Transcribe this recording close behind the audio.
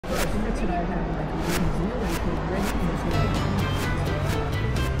Fritz and I have like really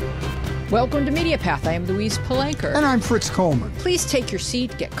good Welcome to Media Path. I am Louise Palanker. And I'm Fritz Coleman. Please take your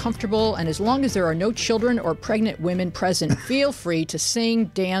seat, get comfortable, and as long as there are no children or pregnant women present, feel free to sing,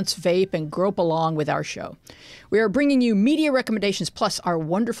 dance, vape, and grope along with our show. We are bringing you media recommendations plus our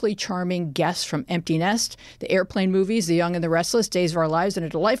wonderfully charming guests from Empty Nest, the Airplane movies, The Young and the Restless, Days of Our Lives, and a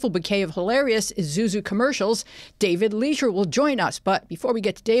delightful bouquet of hilarious Isuzu commercials. David Leisure will join us. But before we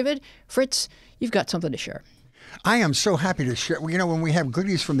get to David, Fritz, you've got something to share. I am so happy to share. You know, when we have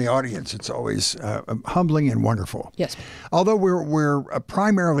goodies from the audience, it's always humbling and wonderful. Yes. Although we're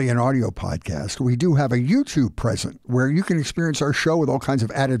primarily an audio podcast, we do have a YouTube present where you can experience our show with all kinds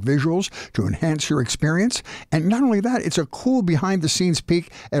of added visuals to enhance your experience. And not only that, it's a cool behind-the-scenes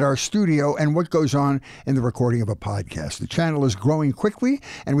peek at our studio and what goes on in the recording of a podcast. The channel is growing quickly,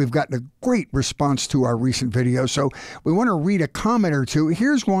 and we've gotten a great response to our recent video. So we want to read a comment or two.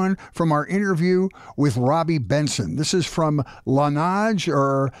 Here's one from our interview with Robbie Benson. This is from Lanage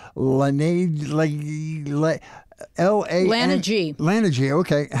or Lanage, Lanage. Lanage,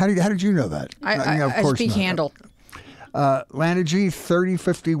 okay. How did you know that? I speak handle. Lanage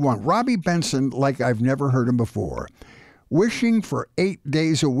 3051. Robbie Benson, like I've never heard him before. Wishing for 8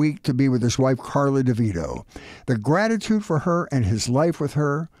 days a week to be with his wife, Charley DeVito. The gratitude for her and his life with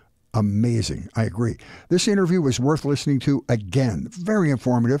her, amazing. I agree. This interview was worth listening to again. Very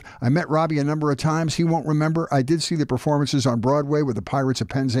informative. I met Robbie a number of times. He won't remember. I did see the performances on Broadway with the Pirates of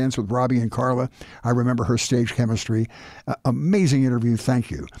Penzance with Robbie and Carla. I remember her stage chemistry. Amazing interview.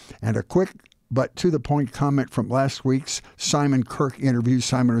 Thank you. And a quick but to the point comment from last week's Simon Kirk interview.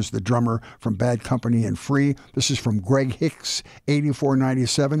 Simon is the drummer from Bad Company and Free. This is from Greg Hicks,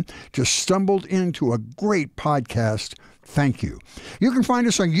 8497. Just stumbled into a great podcast. Thank you. You can find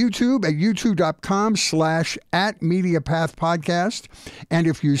us on YouTube at youtube.com/@MediaPathPodcast. And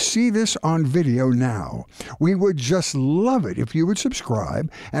if you see this on video now, we would just love it if you would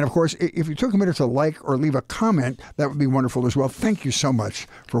subscribe. And of course, if you took a minute to like or leave a comment, that would be wonderful as well. Thank you so much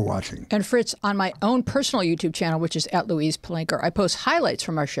for watching. And Fritz, on my own personal YouTube channel, which is @Louise Palanker, I post highlights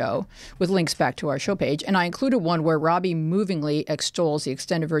from our show with links back to our show page. And I included one where Robbie movingly extols the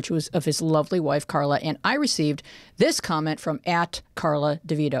extended virtues of his lovely wife, Carla. And I received this comment from @Carla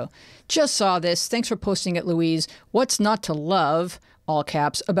DeVito. Just saw this. Thanks for posting it, Louise. What's not to love, all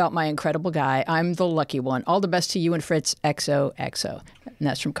caps, about my incredible guy? I'm the lucky one. All the best to you and Fritz, XOXO. And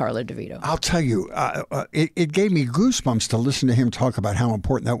that's from Carla DeVito. I'll tell you, it gave me goosebumps to listen to him talk about how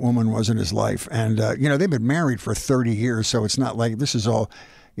important that woman was in his life. And, you know, they've been married for 30 years, so it's not like this is all,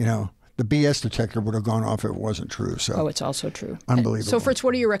 you know, the BS detector would have gone off if it wasn't true. So it's also true. Unbelievable. So, Fritz,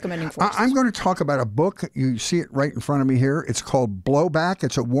 what are you recommending for us? I'm going to talk about a book. You see it right in front of me here. It's called Blowback.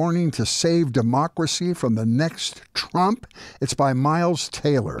 It's a warning to save democracy from the next Trump. It's by Miles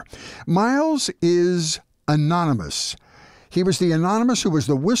Taylor. Miles is anonymous. He was the anonymous who was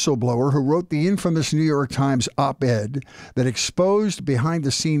the whistleblower who wrote the infamous New York Times op-ed that exposed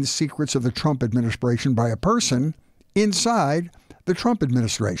behind-the-scenes secrets of the Trump administration by a person inside the Trump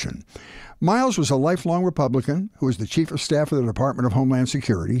administration. Miles was a lifelong Republican who was the chief of staff of the Department of Homeland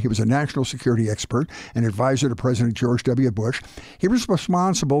Security. He was a national security expert and advisor to President George W. Bush. He was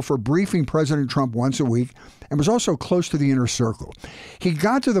responsible for briefing President Trump once a week and was also close to the inner circle. He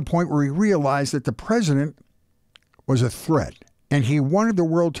got to the point where he realized that the president was a threat, and he wanted the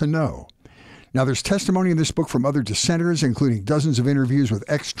world to know. Now, there's testimony in this book from other dissenters, including dozens of interviews with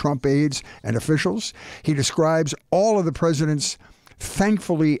ex-Trump aides and officials. He describes all of the president's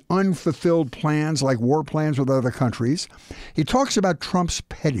thankfully unfulfilled plans, like war plans with other countries. He talks about Trump's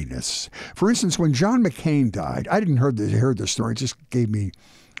pettiness. For instance, when John McCain died, I didn't hear this story. It just gave me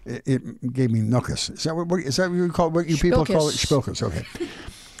knuckus. Is that what you call what you people call it? Spilkus. Okay.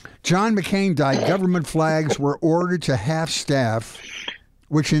 John McCain died. Government flags were ordered to half staff,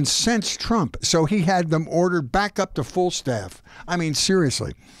 which incensed Trump. So he had them ordered back up to full staff. I mean,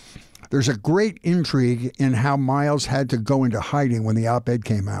 seriously. There's a great intrigue in how Miles had to go into hiding when the op-ed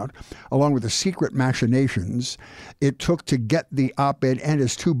came out, along with the secret machinations it took to get the op-ed and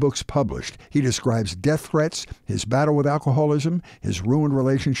his 2 books published. He describes death threats, his battle with alcoholism, his ruined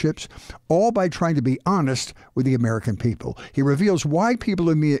relationships, all by trying to be honest with the American people. He reveals why people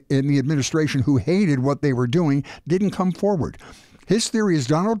in the administration who hated what they were doing didn't come forward. His theory is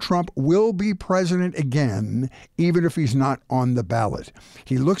Donald Trump will be president again, even if he's not on the ballot.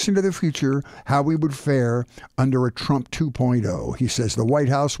 He looks into the future, how we would fare under a Trump 2.0. He says the White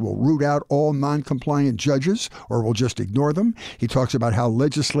House will root out all non-compliant judges or will just ignore them. He talks about how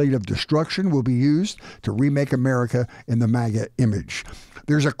legislative destruction will be used to remake America in the MAGA image.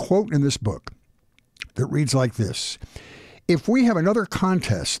 There's a quote in this book that reads like this. If we have another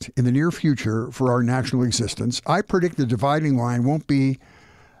contest in the near future for our national existence, I predict the dividing line won't be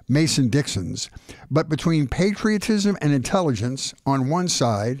Mason-Dixon's, but between patriotism and intelligence on one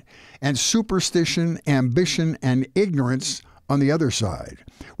side and superstition, ambition, and ignorance on the other side,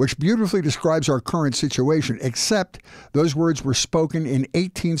 which beautifully describes our current situation, except those words were spoken in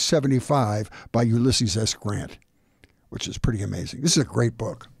 1875 by Ulysses S. Grant, which is pretty amazing. This is a great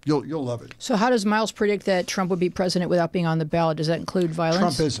book. You'll love it. So how does Miles predict that Trump would be president without being on the ballot? Does that include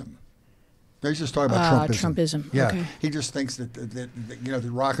violence? Trumpism. They just talk about Trumpism. Trumpism. Yeah, okay. He just thinks that the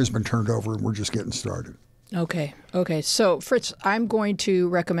rock has been turned over and we're just getting started. Okay. So Fritz, I'm going to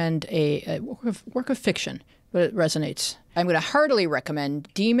recommend a work of fiction, but it resonates. I'm going to heartily recommend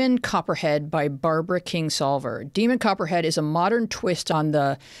Demon Copperhead by Barbara Kingsolver. Demon Copperhead is a modern twist on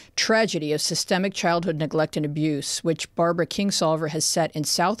the tragedy of systemic childhood neglect and abuse, which Barbara Kingsolver has set in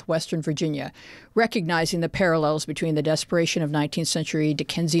southwestern Virginia, recognizing the parallels between the desperation of 19th century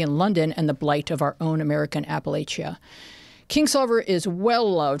Dickensian London and the blight of our own American Appalachia. Kingsolver is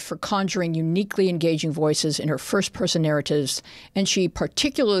well-loved for conjuring uniquely engaging voices in her first-person narratives, and she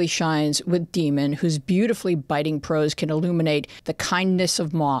particularly shines with Demon, whose beautifully biting prose can illuminate the kindness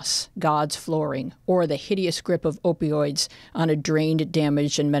of moss, God's flooring, or the hideous grip of opioids on a drained,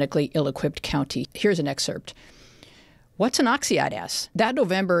 damaged, and medically ill-equipped county. Here's an excerpt. What's an oxy, I'd ask? That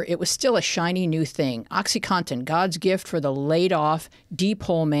November, it was still a shiny new thing. OxyContin, God's gift for the laid-off,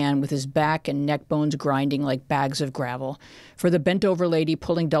 deep-hole man with his back and neck bones grinding like bags of gravel. For the bent-over lady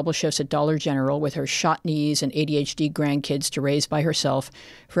pulling double shifts at Dollar General with her shot knees and ADHD grandkids to raise by herself.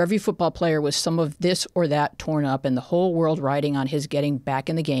 For every football player with some of this or that torn up and the whole world riding on his getting back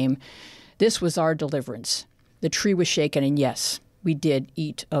in the game. This was our deliverance. The tree was shaken, and yes, we did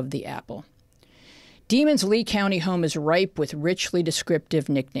eat of the apple. Demon's Lee County home is ripe with richly descriptive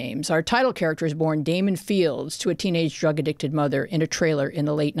nicknames. Our title character is born Damon Fields to a teenage drug-addicted mother in a trailer in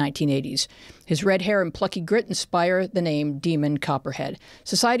the late 1980s. His red hair and plucky grit inspire the name Demon Copperhead.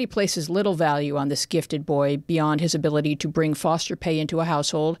 Society places little value on this gifted boy beyond his ability to bring foster pay into a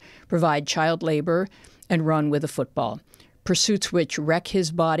household, provide child labor, and run with a football. Pursuits which wreck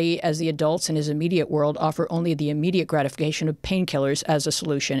his body as the adults in his immediate world offer only the immediate gratification of painkillers as a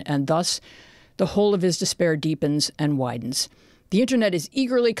solution, and thus the whole of his despair deepens and widens. The internet is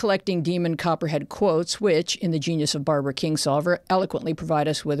eagerly collecting Demon Copperhead quotes, which, in the genius of Barbara Kingsolver, eloquently provide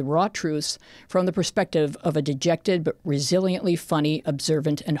us with raw truths from the perspective of a dejected but resiliently funny,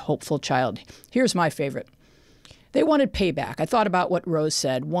 observant, and hopeful child. Here's my favorite. They wanted payback. I thought about what Rose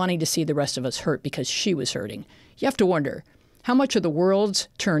said, wanting to see the rest of us hurt because she was hurting. You have to wonder, how much of the world's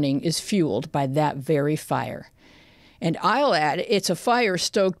turning is fueled by that very fire? And I'll add, it's a fire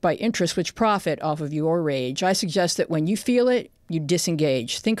stoked by interests which profit off of your rage. I suggest that when you feel it, you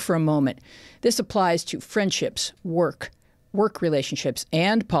disengage. Think for a moment. This applies to friendships, work relationships,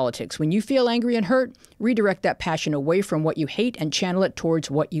 and politics. When you feel angry and hurt, redirect that passion away from what you hate and channel it towards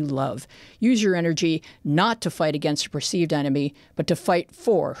what you love. Use your energy not to fight against a perceived enemy, but to fight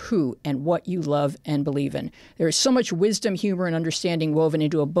for who and what you love and believe in. There is so much wisdom, humor, and understanding woven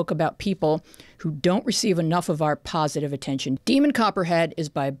into a book about people who don't receive enough of our positive attention. Demon Copperhead is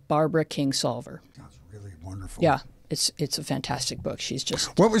by Barbara Kingsolver. That's really wonderful. Yeah. It's a fantastic book. She's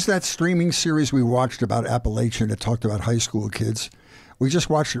just... What was that streaming series we watched about Appalachian that talked about high school kids? We just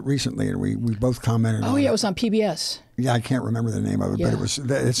watched it recently, and we both commented on it. Oh, yeah, it was on PBS. Yeah, I can't remember the name of it,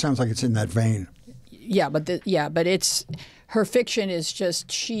 but it sounds like it's in that vein. Yeah, but it's... Her fiction is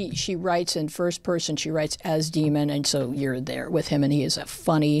just, she writes in first person, she writes as Demon, and so you're there with him, and he is a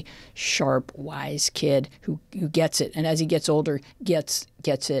funny, sharp, wise kid who gets it, and as he gets older, gets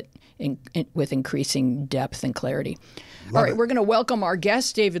it with increasing depth and clarity. All right, we're going to welcome our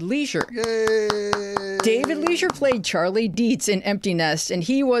guest, David Leisure. Yay! David Leisure played Charley Dietz in Empty Nest, and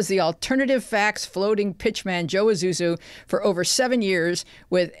he was the alternative facts floating pitchman Joe Azuzu for over 7 years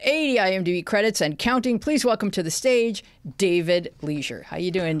with 80 IMDb credits and counting. Please welcome to the stage, David Leisure. How you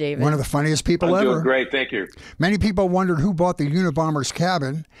doing, David? One of the funniest people ever. I'm doing great, thank you. Many people wondered who bought the Unabomber's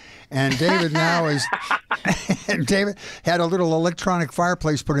cabin, and David now is... and David had a little electronic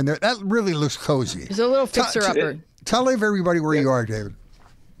fireplace put in there. That really looks cozy. It's a little fixer-upper. Tell everybody where you are, David.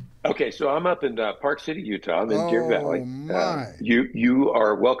 Okay, so I'm up in Park City, Utah. I'm in Deer Valley. My. You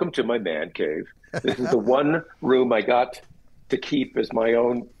are welcome to my man cave. This is the one room I got to keep as my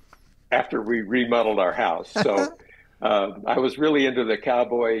own after we remodeled our house. So I was really into the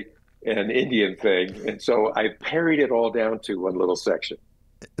cowboy and Indian thing, and so I pared it all down to one little section.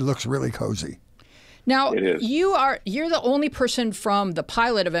 It looks really cozy. Now, you're the only person from the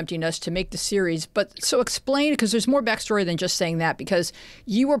pilot of Empty Nest to make the series, but so explain, because there's more backstory than just saying that, because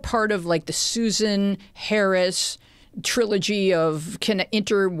you were part of like the Susan Harris trilogy of kind of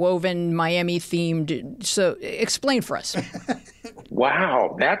interwoven Miami-themed. So explain for us.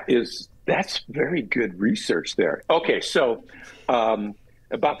 Wow, that's very good research there. Okay, so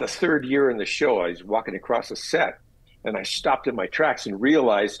about the third year in the show, I was walking across a set, and I stopped in my tracks and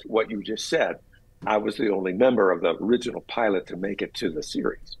realized what you just said. I was the only member of the original pilot to make it to the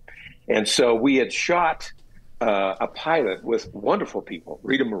series. And so we had shot a pilot with wonderful people,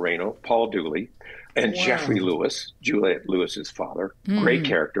 Rita Moreno, Paul Dooley, and Jeffrey Lewis, Juliette Lewis's father, great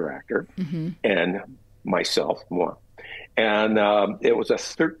character actor, and myself, moi. And it was a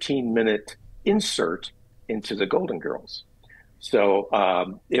 13-minute insert into the Golden Girls. So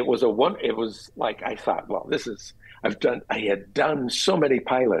it was like, I thought, well, I had done so many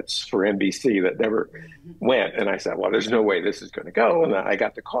pilots for NBC that never went. And I said, well, there's no way this is going to go. And I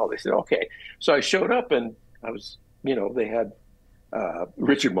got the call. They said, okay. So I showed up, and I was, they had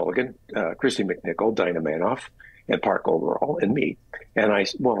Richard Mulligan, Christy McNichol, Dinah Manoff, and Park Overall, and me. And I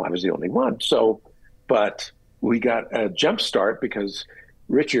was the only one. So, but we got a jump start because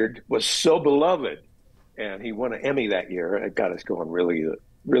Richard was so beloved, and he won an Emmy that year. It got us going really,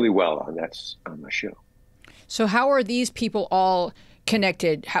 really well on the show. So how are these people all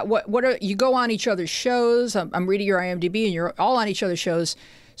connected? What are you go on each other's shows? I'm reading your IMDb, and you're all on each other's shows.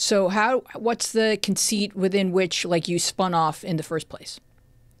 So what's the conceit within which you spun off in the first place?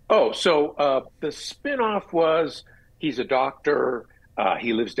 Oh, so the spinoff was he's a doctor.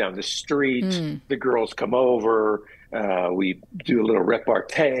 He lives down the street. The girls come over. We do a little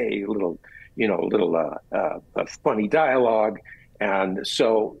repartee, a little funny dialogue, and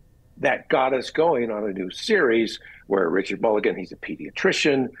so that got us going on a new series where Richard Mulligan, he's a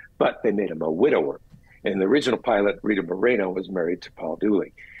pediatrician, but they made him a widower. In the original pilot, Rita Moreno was married to Paul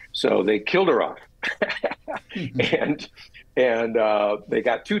Dooley. So they killed her off. and they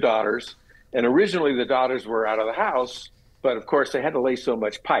got two daughters. And originally the daughters were out of the house, but of course they had to lay so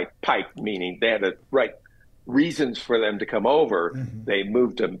much pipe, meaning they had to write reasons for them to come over. They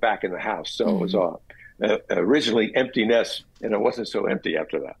moved them back in the house. So it was originally empty nest, and it wasn't so empty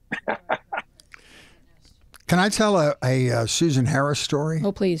after that. Can I tell a Susan Harris story?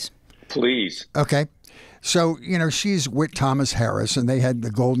 Oh, please. Please. Okay. So, she's Witt Thomas Harris, and they had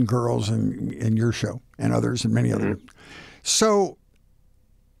the Golden Girls in your show and others and many others. So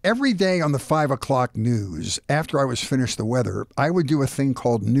every day on the 5 o'clock news, after I was finished the weather, I would do a thing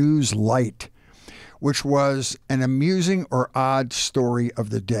called News Light, which was an amusing or odd story of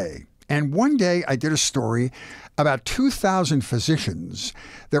the day. And one day I did a story about 2,000 physicians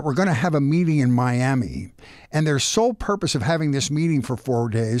that were going to have a meeting in Miami. And their sole purpose of having this meeting for 4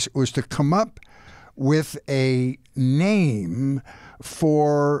 days was to come up with a name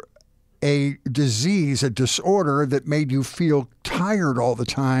for a disease, a disorder that made you feel tired all the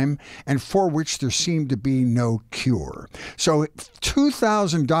time and for which there seemed to be no cure. So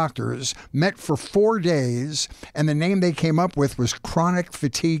 2,000 doctors met for 4 days, and the name they came up with was chronic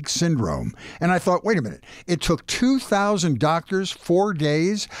fatigue syndrome. And I thought, wait a minute, it took 2,000 doctors 4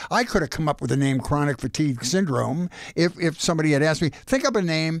 days? I could have come up with the name chronic fatigue syndrome if somebody had asked me, think up a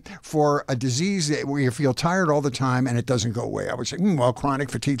name for a disease where you feel tired all the time and it doesn't go away. I would say, well,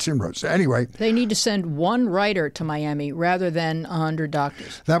 chronic fatigue syndrome. So anyway. They need to send one writer to Miami rather than 100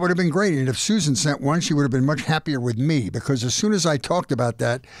 doctors. That would have been great. And if Susan sent one, she would have been much happier with me, because as soon as I talked about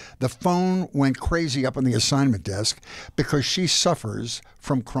that, the phone went crazy up on the assignment desk, because she suffers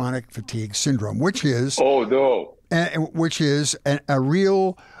from chronic fatigue syndrome, which is a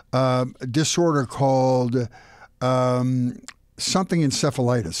real disorder called something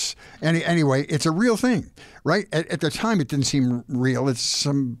encephalitis. Anyway, it's a real thing, right? At the time, it didn't seem real.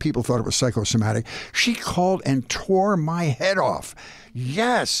 Some people thought it was psychosomatic. She called and tore my head off.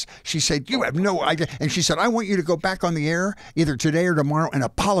 Yes. She said, you have no idea. And she said, I want you to go back on the air either today or tomorrow and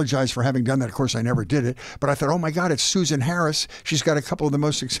apologize for having done that. Of course, I never did it. But I thought, oh, my God, it's Susan Harris. She's got a couple of the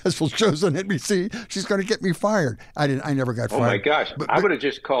most successful shows on NBC. She's going to get me fired. I never got fired. Oh, my gosh. But I would have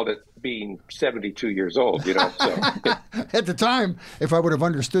just called it being 72 years old, So. At the time, if I would have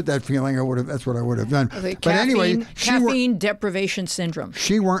understood that feeling, that's what I would have done. But anyway, caffeine deprivation syndrome.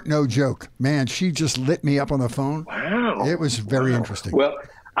 She weren't no joke. Man, she just lit me up on the phone. Wow. It was very interesting. Well,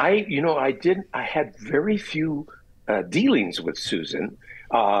 I had very few dealings with Susan.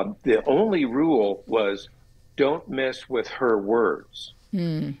 The only rule was don't mess with her words.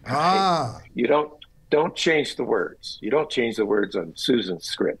 You don't change the words. You don't change the words on Susan's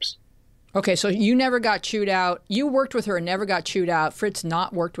scripts. Okay, so you never got chewed out. You worked with her and never got chewed out. Fritz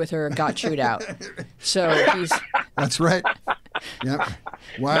not worked with her, got chewed out. So he's... That's right. Yep.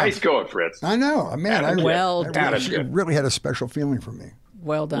 Wow. Nice going, Fritz. I know. Man, well done. She really had a special feeling for me.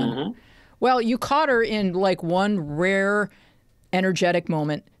 Well done. Well, you caught her in like one rare, energetic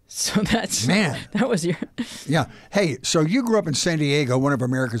moment. So that was your... Yeah. Hey, so you grew up in San Diego, one of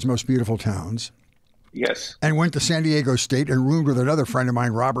America's most beautiful towns. Yes. And went to San Diego State and roomed with another friend of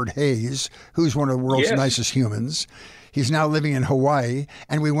mine, Robert Hayes, who's one of the world's nicest humans. He's now living in Hawaii.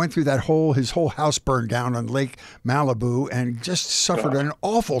 And we went through his whole house burned down on Lake Malibu and just suffered an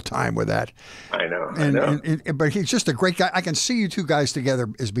awful time with that. I know. But he's just a great guy. I can see you two guys together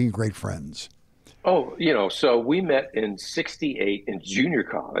as being great friends. Oh, so we met in '68 in junior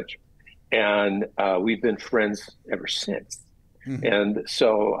college, and we've been friends ever since. Mm-hmm. And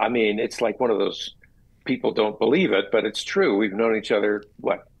so, I mean, it's like one of those, people don't believe it, but it's true. We've known each other,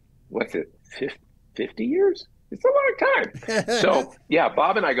 what's it, 50 years? It's a long time. So, yeah,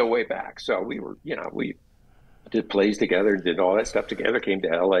 Bob and I go way back. So we were, we did plays together, did all that stuff together, came to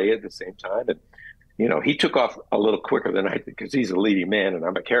LA at the same time. And, he took off a little quicker than I did because he's a leading man and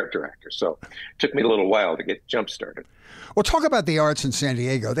I'm a character actor. So it took me a little while to get jump started. Well, talk about the arts in San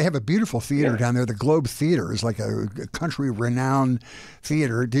Diego. They have a beautiful theater down there. The Globe Theater is like a country-renowned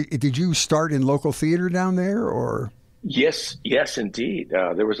theater. Did you start in local theater down there, or? Yes, indeed.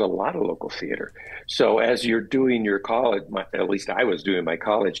 There was a lot of local theater. So as you're doing your college, at least I was doing my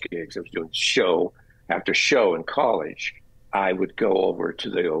college gigs. I was doing show after show in college. I would go over to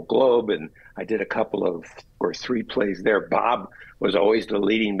the old Globe, and I did a couple of or three plays there. Bob was always the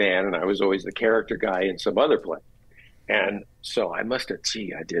leading man, and I was always the character guy in some other play. And so I must have,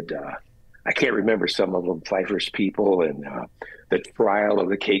 I did, I can't remember some of them, Pfeiffer's People and The Trial of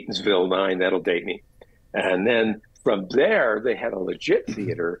the Catonsville Nine, that'll date me. And then from there, they had a legit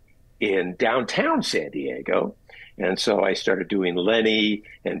theater in downtown San Diego. And so I started doing Lenny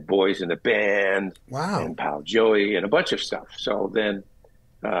and Boys in the Band and Pal Joey and a bunch of stuff. So then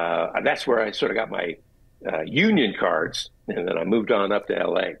that's where I sort of got my union cards, and then I moved on up to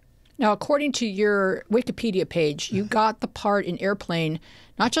L.A. Now, according to your Wikipedia page, you got the part in Airplane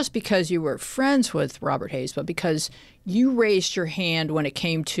not just because you were friends with Robert Hayes, but because you raised your hand when it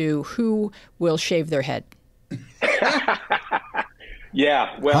came to who will shave their head.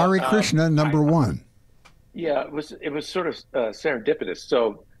 Yeah, well, Hare Krishna, number one. Yeah, it was sort of serendipitous.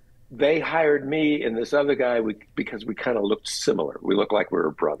 So they hired me and this other guy because we kind of looked similar. We looked like we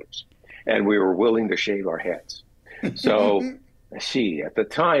were brothers, and we were willing to shave our heads. So, at the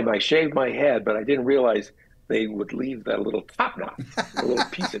time, I shaved my head, but I didn't realize they would leave that little top knot, a little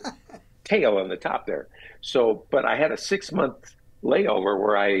piece of tail on the top there. So, but I had a 6-month layover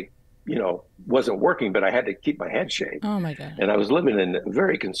where I, wasn't working, but I had to keep my head shaved. Oh, my God. And I was living in a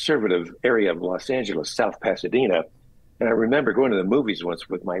very conservative area of Los Angeles, South Pasadena. And I remember going to the movies once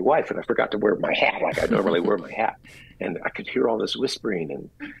with my wife, and I forgot to wear my hat like I normally wear my hat. And I could hear all this whispering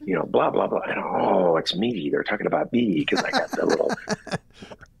and, blah, blah, blah. And, oh, it's me. They're talking about me because I got the little,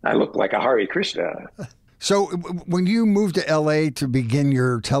 I look like a Hare Krishna. So when you moved to L.A. to begin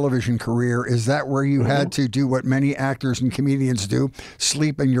your television career, is that where you had to do what many actors and comedians do,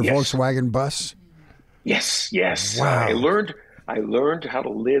 sleep in your Volkswagen bus? Yes. Wow. I learned how to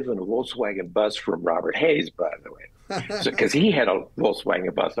live in a Volkswagen bus from Robert Hayes, by the way. Because he had a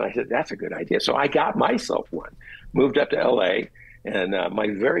Volkswagen bus, and I said, that's a good idea. So I got myself one, moved up to L.A., and my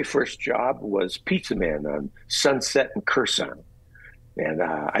very first job was pizza man on Sunset and Curzon. And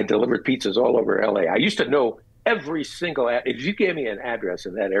I delivered pizzas all over L.A. I used to know every single, if you gave me an address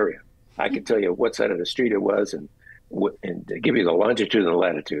in that area, I could tell you what side of the street it was and give you the longitude and the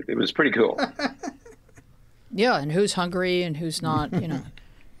latitude. It was pretty cool. Yeah, and who's hungry and who's not, at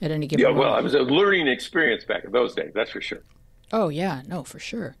any given moment. Well, it was a learning experience back in those days, that's for sure. Oh, yeah, no, for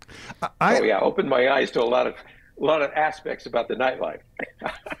sure. Opened my eyes to a lot of aspects about the nightlife.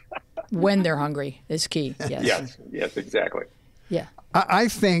 When they're hungry is key, yes. Yes, exactly. Yeah. I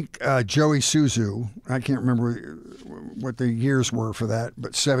think Joey Suzu, I can't remember what the years were for that,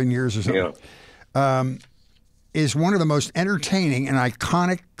 but 7 years or something, is one of the most entertaining and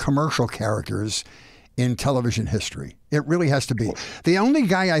iconic commercial characters in television history. It really has to be. The only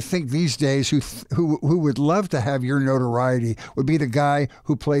guy I think these days who would love to have your notoriety would be the guy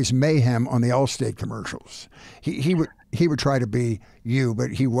who plays Mayhem on the Allstate commercials. He would try to be you, but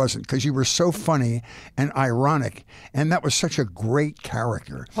he wasn't, because you were so funny and ironic, and that was such a great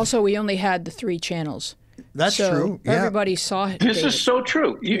character. Also, we only had the 3 channels. That's true. Yeah. Everybody saw it. This is so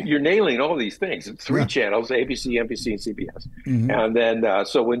true. You're nailing all these things. 3 channels, ABC, NBC, and CBS. Mm-hmm. And then,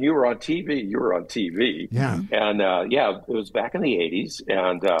 so when you were on TV, you were on TV. Yeah. And, it was back in the 80s.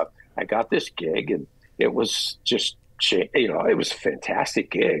 And I got this gig, and it was just, it was a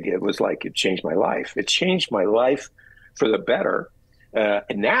fantastic gig. It was like it changed my life. It changed my life for the better.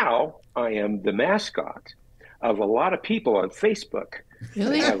 And now I am the mascot of a lot of people on Facebook.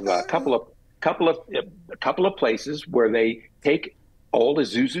 Really? I have a couple of couple of places where they take old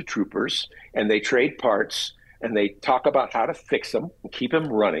Isuzu troopers and they trade parts and they talk about how to fix them and keep them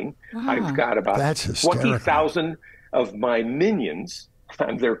running. Wow. I've got about 20,000 of my minions.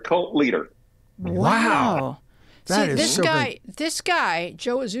 I'm their cult leader. Wow. That See, is this guy,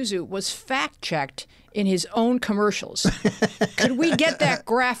 Joe Isuzu, was fact-checked in his own commercials. Could we get that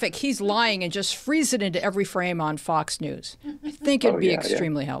graphic? He's lying and just freeze it into every frame on Fox News. I think it'd be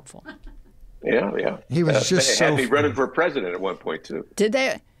extremely helpful. Yeah. He was just they had me running for president at one point, too. Did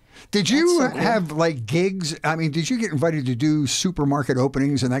they? Did you have like gigs? I mean, did you get invited to do supermarket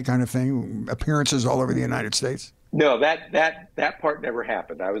openings and that kind of thing, appearances all over the United States? No, that part never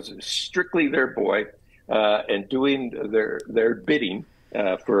happened. I was strictly their boy and doing their bidding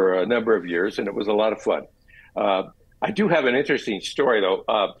for a number of years, and it was a lot of fun. I do have an interesting story, though.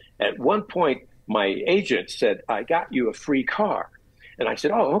 At one point, my agent said, "I got you a free car." And I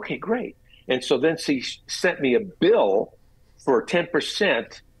said, "Oh, okay, great." And so then she sent me a bill for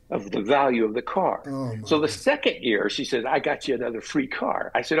 10% of the value of the car. So the second year, she said, "I got you another free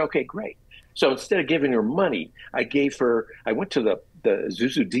car." I said, "Okay, great." So instead of giving her money, I went to the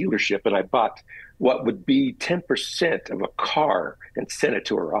Isuzu dealership and I bought what would be 10% of a car and sent it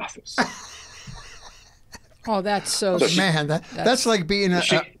to her office. Oh, that's so man. That's like being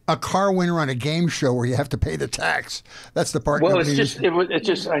a car winner on a game show where you have to pay the tax. That's the part. Well, it's just.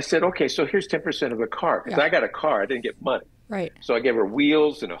 I said, okay, so here's 10% of the car. Because I got a car, I didn't get money. Right. So I gave her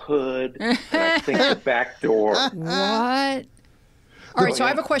wheels and a hood, and I think the back door. What? All right, so I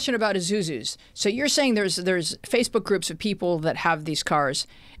have a question about Isuzus. So you're saying there's Facebook groups of people that have these cars.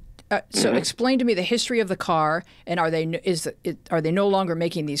 So explain to me the history of the car, and are they no longer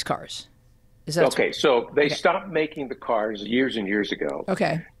making these cars? Is that okay? So they stopped making the cars years and years ago.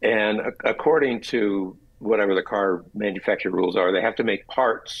 Okay. And according to whatever the car manufacturer rules are, they have to make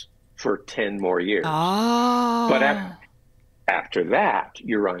parts for 10 more years. Oh. But after that,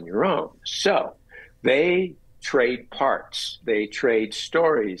 you're on your own. So they trade parts, they trade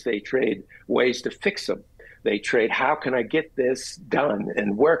stories, they trade ways to fix them. They trade, how can I get this done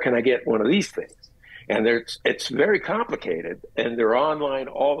and where can I get one of these things? And it's very complicated and they're online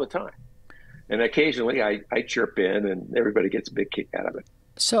all the time. And occasionally I chirp in and everybody gets a big kick out of it.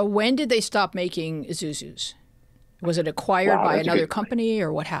 So when did they stop making Isuzus? Was it acquired by another company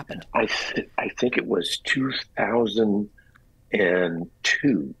or what happened? I think it was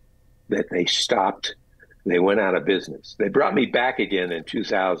 2002 that they stopped. They went out of business. They brought me back again in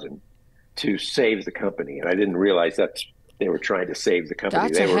 2000 to save the company, and I didn't realize they were trying to save the company.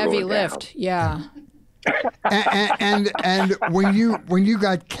 That's a heavy lift, yeah. and when you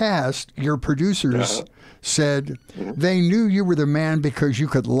got cast, your producers said they knew you were the man because you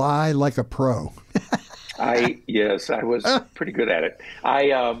could lie like a pro. Yes, I was pretty good at it.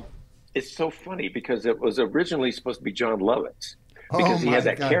 It's so funny because it was originally supposed to be John Lovitz because he had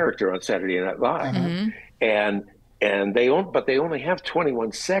that character on Saturday Night Live, and they only have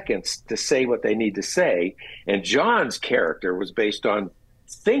 21 seconds to say what they need to say, and John's character was based on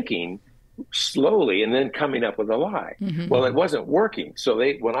thinking slowly and then coming up with a lie. Well, it wasn't working. So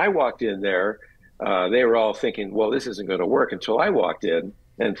when I walked in there, they were all thinking, well, this isn't going to work until I walked in.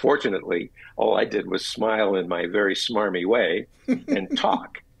 And fortunately, all I did was smile in my very smarmy way and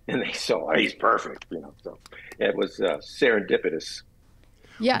talk. And they saw, oh, he's perfect. So it was serendipitous.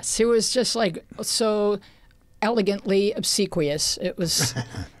 Yes, it was just like so elegantly obsequious. It was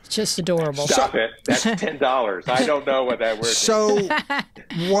just adorable. Stop it. That's $10. I don't know what that word is. So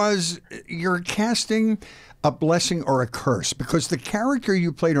was your casting a blessing or a curse? Because the character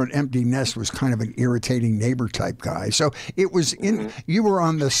you played on Empty Nest was kind of an irritating neighbor type guy. So it was you were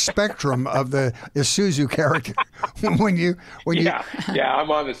on the spectrum of the Isuzu character when you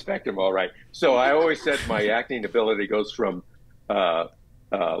I'm on the spectrum, all right. So I always said my acting ability goes from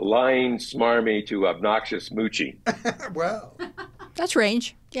lying smarmy to obnoxious moochy. Well, that's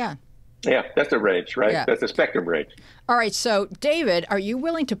range. Yeah. Yeah, that's a range, right? Yeah. That's a spectrum range. All right, so David, are you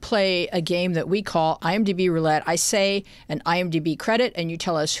willing to play a game that we call IMDb Roulette? I say an IMDb credit, and you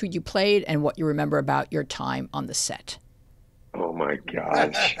tell us who you played and what you remember about your time on the set. Oh, my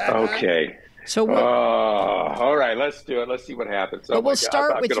gosh. Okay. So all right, let's do it. Let's see what happens. But we'll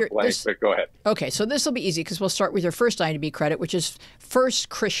start with your... But go ahead. Okay, so this will be easy because we'll start with your first IMDb credit, which is First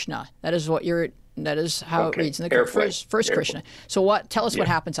Krishna. That is what you're... That is how it reads in the credit. First Krishna. So tell us what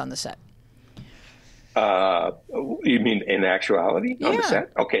happens on the set. You mean in actuality on the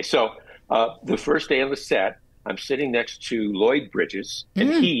set? Okay, so the first day on the set, I'm sitting next to Lloyd Bridges,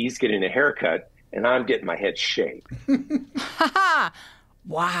 and he's getting a haircut, and I'm getting my head shaved.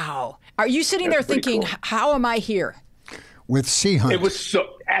 Wow. Are you sitting there thinking, cool. how am I here? with Sea Hunt. It was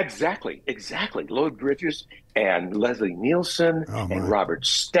so exactly. Lloyd Bridges and Leslie Nielsen and Robert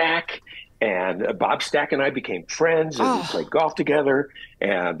Stack. And Bob Stack and I became friends, and we played golf together.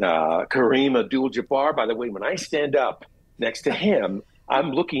 And Kareem Abdul-Jabbar, by the way, when I stand up next to him,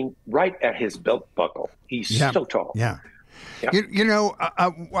 I'm looking right at his belt buckle. He's so tall. Yeah. You know,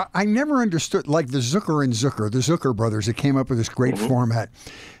 I never understood, like the Zucker and Zucker, the Zucker brothers that came up with this great format,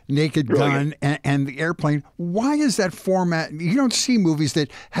 Naked Gun and the Airplane. Why is that format? You don't see movies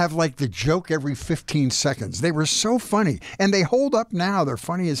that have like the joke every 15 seconds. They were so funny, and they hold up now. They're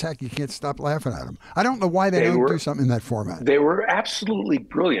funny as heck. You can't stop laughing at them. I don't know why they don't do something in that format. They were absolutely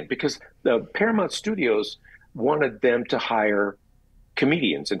brilliant because the Paramount Studios wanted them to hire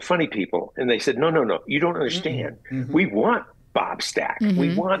comedians and funny people, and they said, no, you don't understand. We want Bob Stack.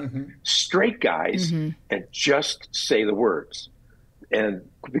 We want straight guys and just say the words. And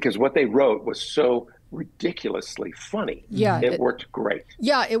because what they wrote was so ridiculously funny. It worked great.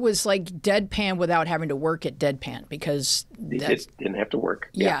 Yeah, it was like deadpan without having to work at deadpan because it didn't have to work.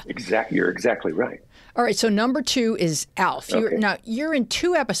 You're exactly right. All right, so number 2 is Alf. Now, you're in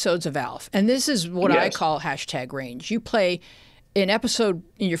 2 episodes of Alf, and this is what I call #range. You play in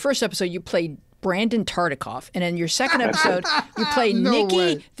your first episode, you played Brandon Tartikoff, and in your second episode, you play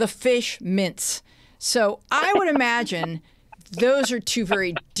Nikki the Fish Mintz. So I would imagine those are 2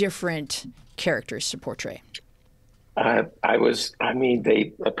 very different characters to portray. They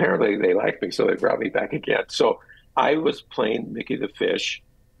liked me, so they brought me back again. So I was playing Mickey the Fish.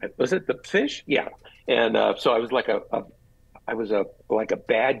 Was it the fish? Yeah. And so I was like a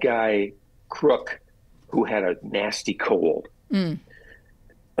bad guy crook who had a nasty cold.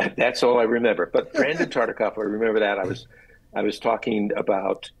 That's all I remember. But Brandon Tartikoff, I remember that. I was talking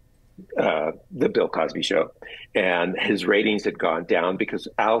about the Bill Cosby Show, and his ratings had gone down because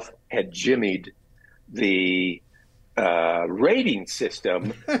Alf had jimmied the rating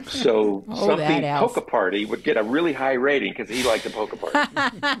system, so something Polka Party would get a really high rating because he liked the Polka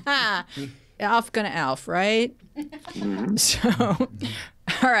Party. Alf gonna Alf, right? So,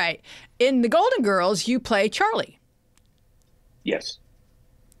 all right. In the Golden Girls, you play Charley. Yes.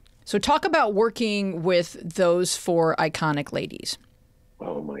 So talk about working with those 4 iconic ladies.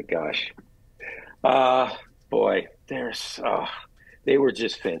 Oh my gosh. Boy, they were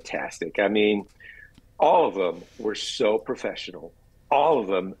just fantastic. I mean, all of them were so professional. All of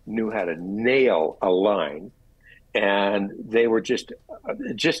them knew how to nail a line, and they were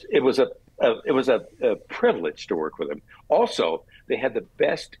it was a privilege to work with them. Also, they had the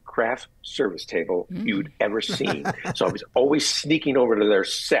best craft service table you'd ever seen. So I was always sneaking over to their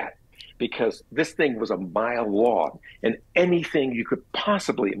set because this thing was a mile long, and anything you could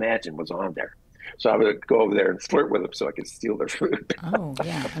possibly imagine was on there. So I would go over there and flirt with them so I could steal their food. Oh,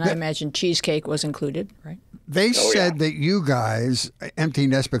 yeah. And I imagine cheesecake was included, right? They said that you guys, Empty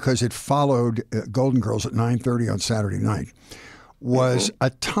Nest, because it followed Golden Girls at 9:30 on Saturday night, was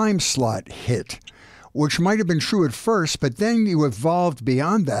a time slot hit, which might have been true at first, but then you evolved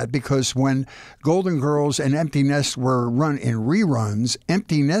beyond that because when Golden Girls and Empty Nest were run in reruns,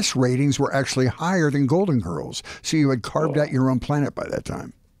 Empty Nest ratings were actually higher than Golden Girls. So you had carved out your own planet by that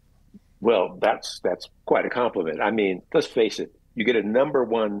time. Well, that's quite a compliment. I mean, let's face it, you get a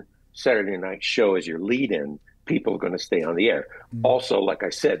 #1 Saturday night show as your lead-in, people are going to stay on the air. Also, like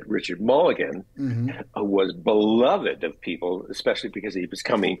I said, Richard Mulligan was beloved of people, especially because he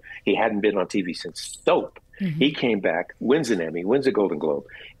hadn't been on TV since Soap. He came back, wins an Emmy, wins a Golden Globe,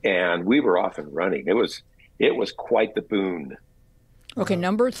 and we were off and running. It was quite the boon. Okay,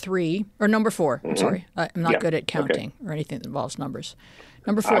 number 4. I'm sorry. I'm not good at counting or anything that involves numbers.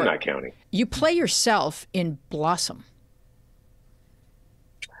 Number 4. I'm not counting. You play yourself in Blossom.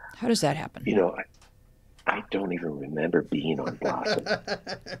 How does that happen? You know, I don't even remember being on Blossom.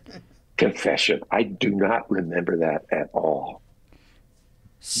 Confession. I do not remember that at all.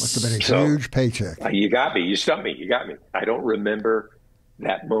 Must have been a huge paycheck. You got me. You stumped me. You got me. I don't remember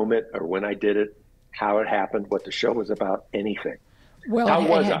that moment or when I did it, how it happened, what the show was about, anything. Well, how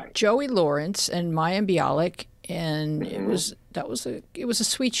was had I? Joey Lawrence and Maya Bialik, and it was a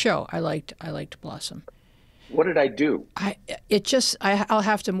sweet show. I liked Blossom. What did I do? I'll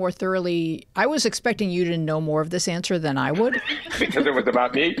have to more thoroughly. I was expecting you to know more of this answer than I would. Because it was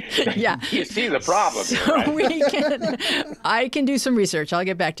about me? Yeah. You see the problem. So right? I can do some research. I'll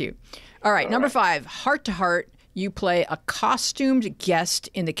get back to you. All right. Number 5, Heart to Heart. You play a costumed guest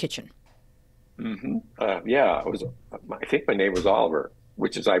in the kitchen. Yeah. I think my name was Oliver,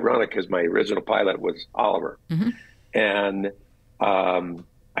 which is ironic because my original pilot was Oliver. And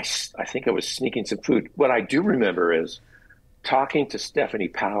I think I was sneaking some food. What I do remember is talking to Stephanie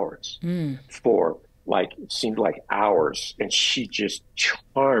Powers for like it seemed like hours, and she just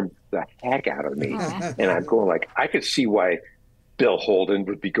charmed the heck out of me. And I'm going like, I could see why Bill Holden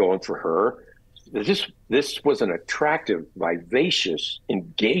would be going for her. This was an attractive, vivacious,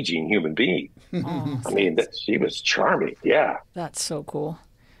 engaging human being. I mean, she was charming. Yeah. That's so cool.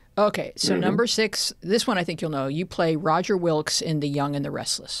 Okay, so number 6, this one I think you'll know. You play Roger Wilkes in The Young and the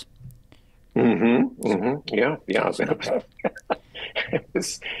Restless. Yeah.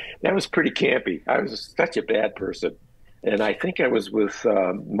 That was pretty campy. I was such a bad person. And I think I was with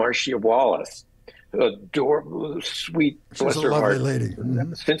Marcia Wallace, adorable, sweet, bless her heart, lady.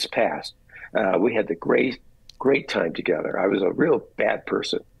 Since passed. We had the great time together. I was a real bad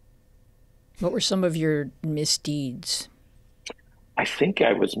person. What were some of your misdeeds? I think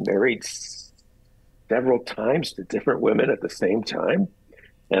I was married several times to different women at the same time.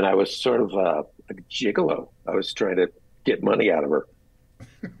 And I was sort of a gigolo. I was trying to get money out of her.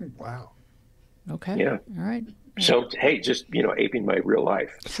 Wow. Okay. Yeah. All right. So, hey, just, aping my real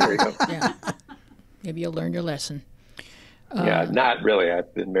life. There you go. Yeah. Maybe you'll learn your lesson. Yeah, not really.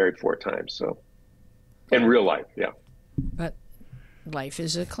 I've been married 4 times, so. In real life, yeah. But life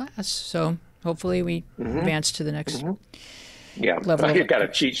is a class, so hopefully we advance to the next Yeah, I got a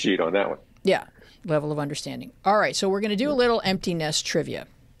cheat sheet on that one. Yeah, level of understanding. All right, so we're going to do a little empty nest trivia.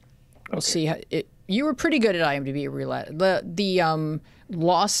 We'll see how you were pretty good at IMDb. The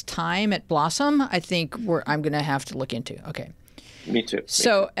lost time at Blossom, I think I'm going to have to look into. Okay. Me too.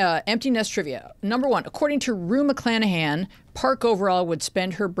 So, empty nest trivia. Number 1, according to Rue McClanahan, Park Overall would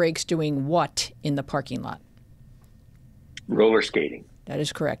spend her breaks doing what in the parking lot? Roller skating. That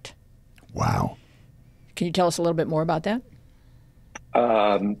is correct. Wow. Can you tell us a little bit more about that?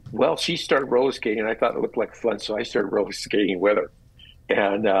 Well, she started roller skating, and I thought it looked like fun, so I started roller skating with her.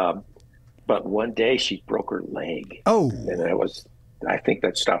 And but one day she broke her leg. Oh. And I think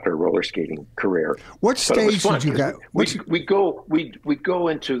that stopped her roller skating career. What stage did you get? We'd go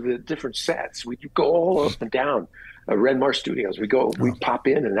into the different sets. We'd go all up and down Renmar Studios. We'd pop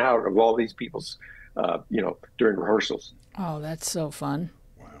in and out of all these people's, during rehearsals. Oh, that's so fun.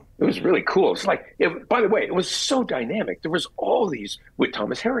 It was really cool. It's like, by the way, it was so dynamic. There was all these with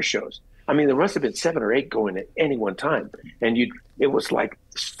Thomas Harris shows. I mean, there must have been 7 or 8 going at any one time. And it was like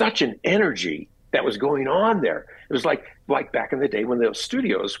such an energy that was going on there. It was like back in the day when those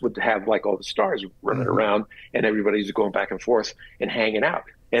studios would have like all the stars running around and everybody's going back and forth and hanging out.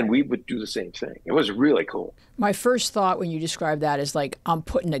 And we would do the same thing. It was really cool. My first thought when you described that is like, I'm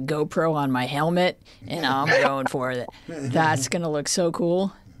putting a GoPro on my helmet and I'm going for it. That's going to look so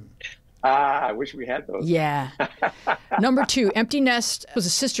cool. I wish we had those. Yeah. Number 2, Empty Nest was a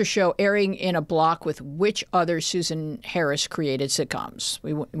sister show airing in a block with which other Susan Harris created sitcoms?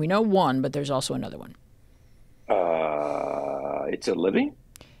 We know one, but there's also another one. It's a Living?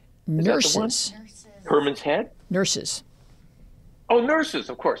 Nurses. Herman's Head? Nurses. Oh, Nurses,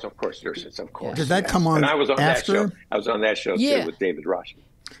 of course, Nurses, of course. Did that come on and I was on after? that show. I was on that show too with David Rosh.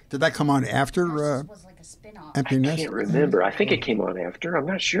 Did that come on after was like a spin-off. Empty Nest? I can't remember. I think it came on after. I'm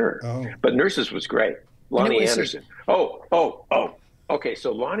not sure. Oh. But Nurses was great. Lonnie Anderson. Okay,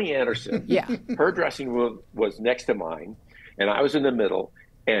 so Lonnie Anderson, her dressing room was next to mine, and I was in the middle,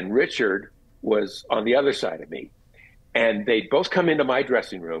 and Richard was on the other side of me. And they'd both come into my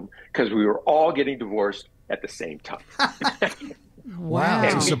dressing room because we were all getting divorced at the same time. Wow.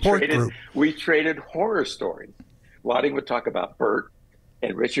 And Support group. We traded horror stories. Lonnie would talk about Bert,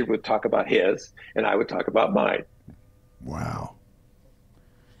 and Richard would talk about his, and I would talk about mine. Wow.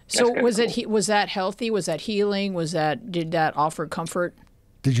 So was that healthy? Was that healing? Did that offer comfort?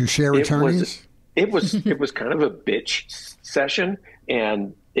 Did you share attorneys? It was kind of a bitch session,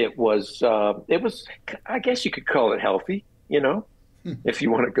 and it was I guess you could call it healthy, if you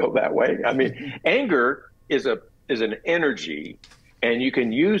want to go that way. I mean, anger is an energy, and you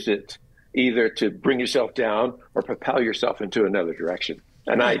can use it either to bring yourself down or propel yourself into another direction.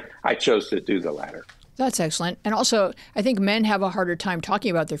 And I chose to do the latter. That's excellent. And also, I think men have a harder time talking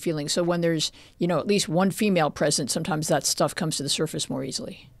about their feelings. So when there's, at least one female present, sometimes that stuff comes to the surface more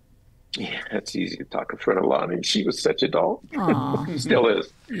easily. Yeah, it's easy to talk in front of Lonnie. She was such a doll. Still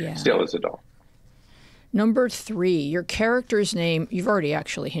is. Yeah. Still is a doll. Number 3, your character's name, you've already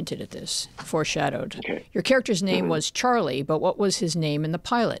actually hinted at this, foreshadowed. Okay. Your character's name was Charley, but what was his name in the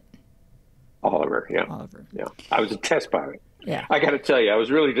pilot? Oliver, yeah. Oliver. Yeah. I was a test pilot. Yeah. I got to tell you, I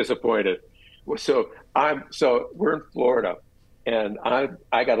was really disappointed. So we're in Florida, and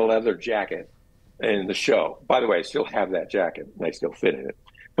I got a leather jacket in the show. By the way, I still have that jacket, and I still fit in it.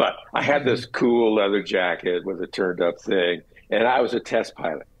 But I had this cool leather jacket with a turned-up thing, and I was a test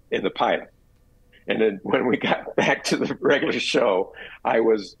pilot in the pilot. And then when we got back to the regular show, I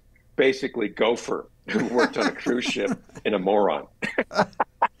was basically Gopher. who worked on a cruise ship and a moron.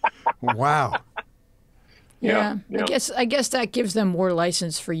 Wow. Yeah. I guess that gives them more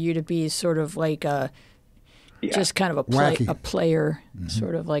license for you to be sort of like just kind of a player,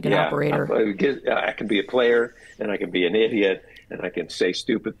 sort of like an operator. I can be a player, and I can be an idiot, and I can say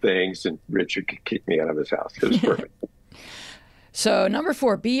stupid things, and Richard could kick me out of his house. It was perfect. So number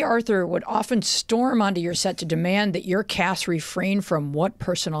 4, B. Arthur would often storm onto your set to demand that your cast refrain from what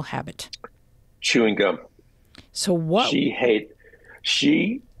personal habit? Chewing gum. So what? She had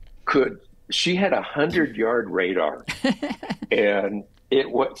a 100-yard radar, and it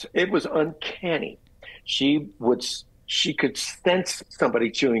was uncanny. She could sense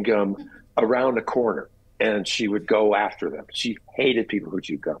somebody chewing gum around a corner, and she would go after them. She hated people who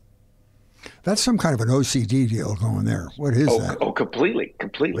chewed gum. That's some kind of an OCD deal going there. What is that? Oh, completely.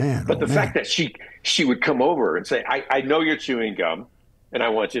 Man, but the fact that she would come over and say, I know you're chewing gum, and I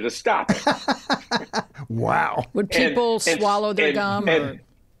want you to stop it. Wow. Would people swallow their gum?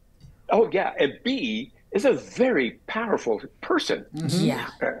 Oh, yeah. And B is a very powerful person. Mm-hmm. Yeah.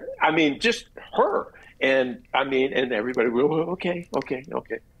 I mean, just her. And everybody will, okay.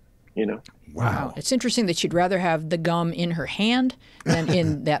 You know? Wow. It's interesting that she'd rather have the gum in her hand than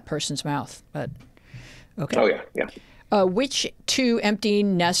in that person's mouth. But okay. Oh, yeah. Which two empty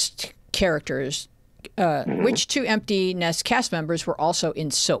nest characters, which two empty nest cast members were also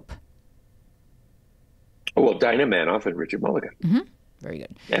in Soap? Well, Dinah Manoff and Richard Mulligan. Mm-hmm. Very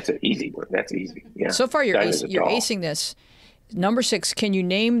good. That's an easy one. That's easy. Yeah. So far, you're acing this. Number 6, can you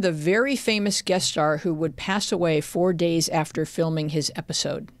name the very famous guest star who would pass away 4 days after filming his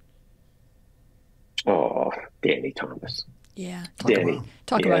episode? Oh, Danny Thomas. Yeah.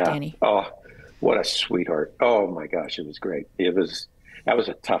 Talk about Danny. Oh, what a sweetheart. Oh my gosh, it was great. That was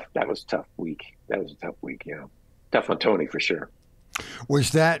a tough week. That was a tough week, yeah. Tough on Tony for sure.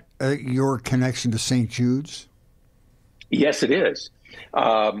 Was that your connection to St. Jude's? Yes, it is.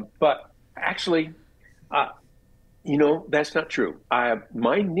 But actually, that's not true.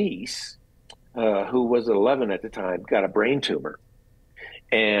 My niece, who was 11 at the time, got a brain tumor.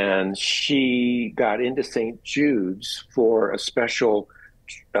 And she got into St. Jude's for a special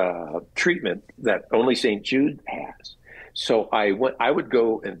treatment that only St. Jude has. So I would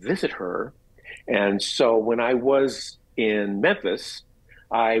go and visit her. And so when I was in Memphis,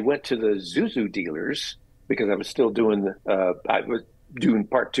 I went to the Zuzu dealers because I was still doing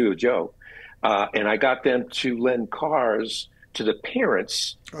part 2 of Joe. And I got them to lend cars to the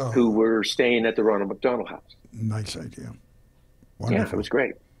parents who were staying at the Ronald McDonald House. Nice idea. Wonderful. Yeah, it was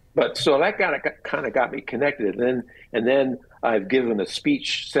great. But so that kind of got me connected. And then I've given a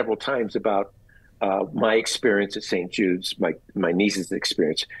speech several times about my experience at St. Jude's, my niece's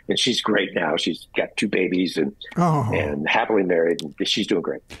experience, and she's great now. She's got 2 babies and happily married, and she's doing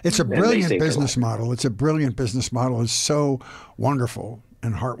great. It's a brilliant business model. It's so wonderful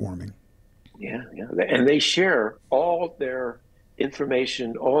and heartwarming. Yeah. And they share all their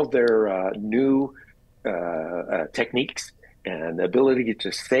information, all their new techniques and the ability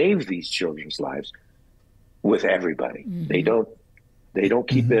to save these children's lives with everybody. Mm-hmm. They don't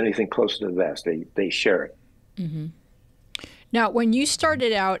keep anything close to the vest. They share it. Mm-hmm. Now, when you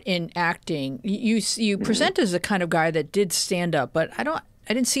started out in acting, you present as the kind of guy that did stand up, but I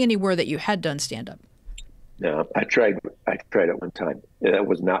didn't see anywhere that you had done stand up. No, I tried it one time. That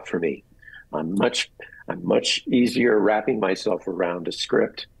was not for me. I'm much easier wrapping myself around a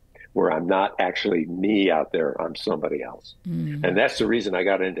script where I'm not actually me out there, I'm somebody else. Mm-hmm. And that's the reason I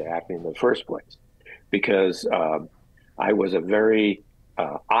got into acting in the first place, because I was a very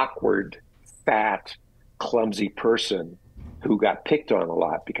awkward, fat, clumsy person who got picked on a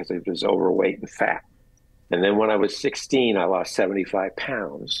lot because I was overweight and fat. And then when I was 16, I lost 75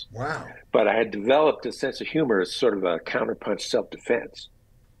 pounds. Wow. But I had developed a sense of humor as sort of a counterpunch self-defense.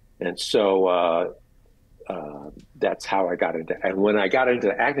 And so that's how I got into it. And when I got into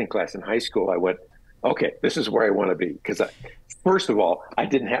the acting class in high school, I went, okay, this is where I want to be. Because first of all, I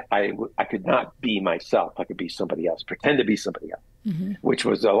could not be myself. I could be somebody else, pretend to be somebody else, which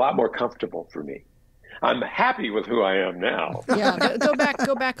was a lot more comfortable for me. I'm happy with who I am now. Yeah, go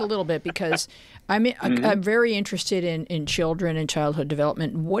back a little bit, because I'm very interested in children and childhood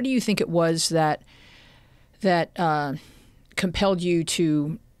development. What do you think it was that compelled you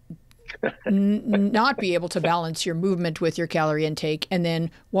to not be able to balance your movement with your calorie intake? And then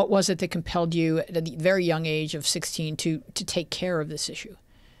what was it that compelled you at a very young age of 16 to take care of this issue?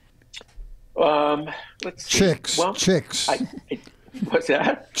 Let's see. Chicks. Well, chicks. What's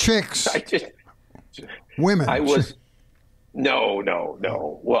that? Chicks. Women. I was no.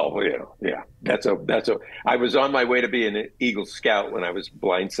 Well, yeah. I was on my way to be an Eagle Scout when I was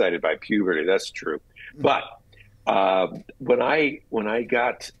blindsided by puberty. That's true. But I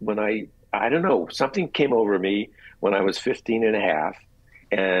don't know, something came over me when I was 15 and a half.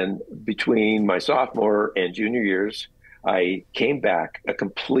 And between my sophomore and junior years, I came back a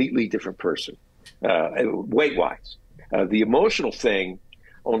completely different person, weight-wise. The emotional thing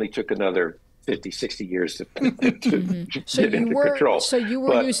only took another 50, 60 years to get into control. So you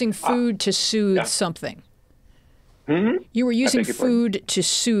were using food to soothe something. You were using food to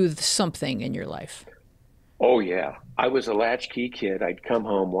soothe something in your life. Oh, yeah. I was a latchkey kid. I'd come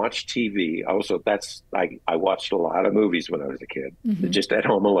home, watch TV. Also, I watched a lot of movies when I was a kid, just at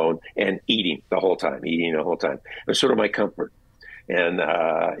home alone and eating the whole time. It was sort of my comfort. And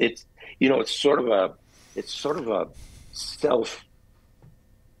it's sort of a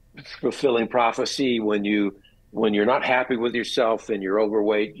self-fulfilling prophecy. When you're not happy with yourself and you're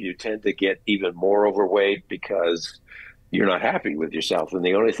overweight, you tend to get even more overweight because you're not happy with yourself. And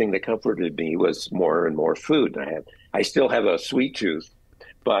the only thing that comforted me was more and more food. I still have a sweet tooth,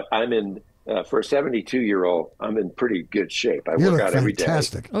 but I'm in, for a 72-year-old, I'm in pretty good shape. I work out every day.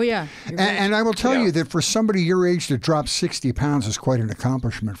 Fantastic. Oh, yeah. And I will tell you that for somebody your age to drop 60 pounds is quite an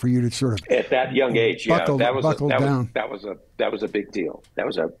accomplishment for you to sort of... At that young age, buckle down. That was a big deal. That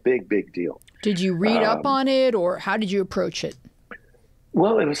was a big, big deal. Did you read up on it, or how did you approach it?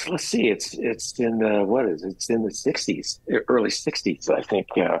 Well, it was, let's see, it's in, it's in the 60s, early 60s, I think.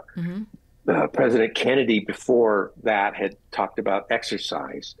 President Kennedy before that had talked about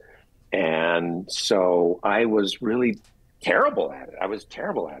exercise. And so I was really terrible at it.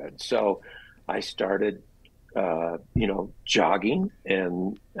 So I started, jogging,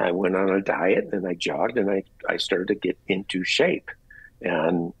 and I went on a diet, and I jogged, and I started to get into shape.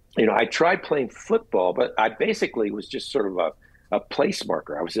 And, I tried playing football, but I basically was just sort of a place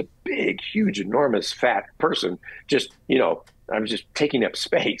marker. I was a big, huge, enormous, fat person. Just, I was just taking up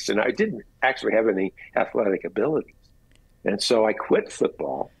space, and I didn't actually have any athletic abilities. And so I quit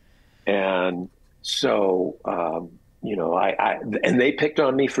football. And so, and they picked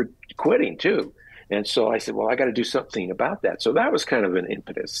on me for quitting too. And so I said, well, I got to do something about that. So that was kind of an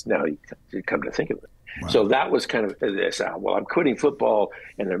impetus. Now you come to think of it. Wow. So that was kind of this, well, I'm quitting football,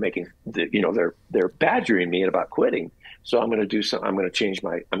 and they're making, they're badgering me about quitting. So I'm going to do something. I'm going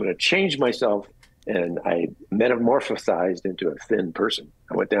to change myself. And I metamorphosized into a thin person.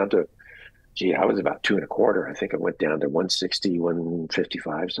 I went down to, I was about 2.25. I think I went down to 160,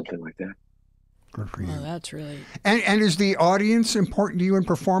 155, something like that. Good for you. Oh, that's really... And is the audience important to you in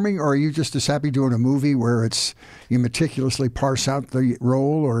performing, or are you just as happy doing a movie where you meticulously parse out the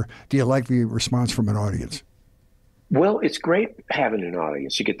role, or do you like the response from an audience? Well, it's great having an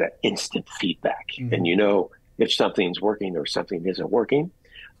audience. You get that instant feedback, and if something's working or something isn't working.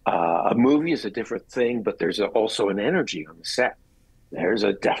 A movie is a different thing, but there's also an energy on the set. There's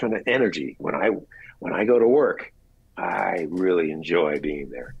a definite energy. When I go to work, I really enjoy being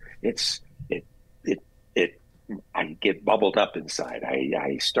there. I get bubbled up inside.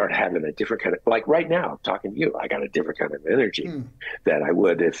 I start having a different kind of, like right now, talking to you, I got a different kind of energy that I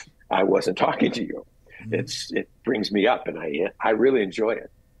would if I wasn't talking to you. It brings me up, and I really enjoy it.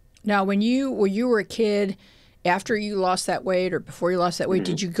 Now, when you were a kid, after you lost that weight or before you lost that weight,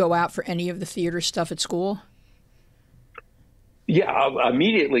 did you go out for any of the theater stuff at school? Yeah, I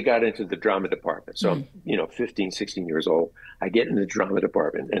immediately got into the drama department. So I'm, 15, 16 years old. I get in the drama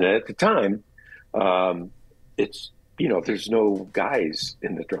department. And at the time, it's, there's no guys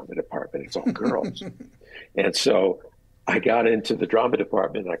in the drama department. It's all girls. And so I got into the drama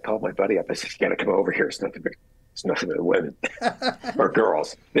department, and I called my buddy up. I said, you got to come over here. It's nothing but women or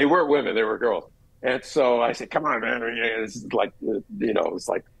girls. They weren't women. They were girls. And so I said, come on, man. It's like,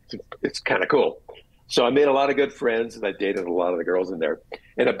 it's kind of cool. So I made a lot of good friends, and I dated a lot of the girls in there.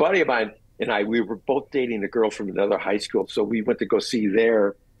 And a buddy of mine and we were both dating a girl from another high school. So we went to go see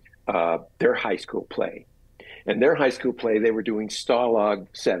their high school play. And their high school play, they were doing Stalag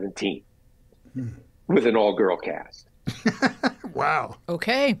 17 with an all-girl cast. Wow.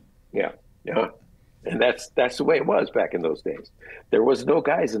 Okay. Yeah. And that's the way it was back in those days. There was no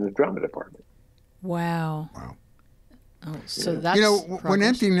guys in the drama department. Wow. Oh, so that's when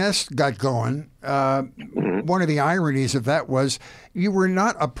Empty Nest got going, one of the ironies of that was you were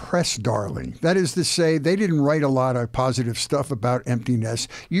not a press darling. That is to say, they didn't write a lot of positive stuff about Empty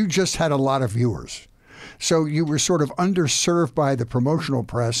Nest. You just had a lot of viewers. So you were sort of underserved by the promotional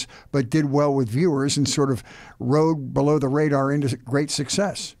press, but did well with viewers and sort of rode below the radar into great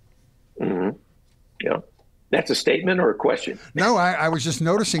success. Mm-hmm. Yeah. That's a statement or a question? No, I was just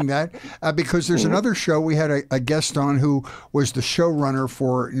noticing that because there's another show we had a guest on who was the showrunner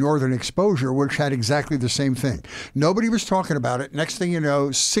for Northern Exposure, which had exactly the same thing. Nobody was talking about it. Next thing you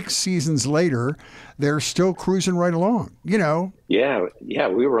know, 6 seasons later, they're still cruising right along, you know. Yeah,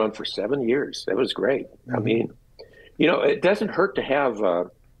 we were on for 7 years. That was great. I mean, you know, it doesn't hurt to have,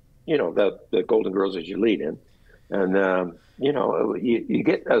 you know, the Golden Girls as your lead in. And, you know, you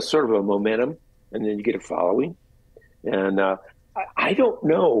get a sort of a momentum, and then you get a following. And I don't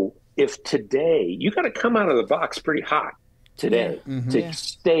know if today, you got to come out of the box pretty hot today to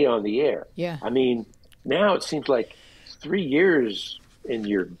stay on the air. Yeah. I mean, now it seems like 3 years and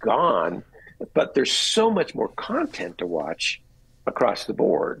you're gone, but there's so much more content to watch across the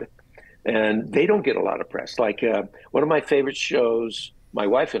board. And they don't get a lot of press. Like one of my favorite shows, my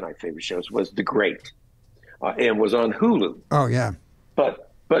wife and I favorite shows, was The Great, and was on Hulu. Oh, yeah.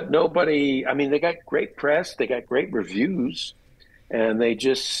 But nobody, I mean, they got great press, they got great reviews, and they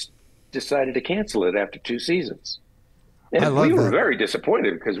just decided to cancel it after 2 seasons. And we were very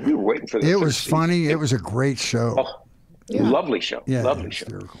disappointed because we were waiting for the It was funny. It was a great show. Oh, lovely show. Yeah, lovely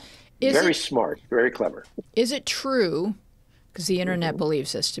show. Very smart, very clever. Is it true, because the internet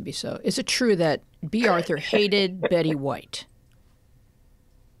believes this to be so, is it true that B. Arthur hated Betty White?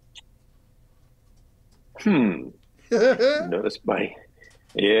 Notice my...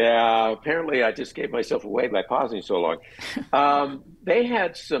 Yeah, apparently I just gave myself away by pausing so long. They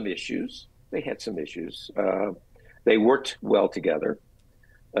had some issues. They worked well together.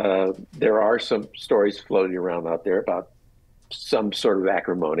 There are some stories floating around out there about some sort of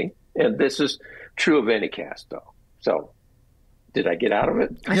acrimony. And this is true of any cast, though. So did I get out of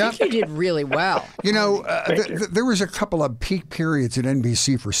it? I think you did really well. You know, there was a couple of peak periods at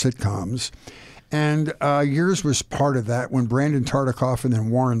NBC for sitcoms. And yours was part of that when Brandon Tartikoff and then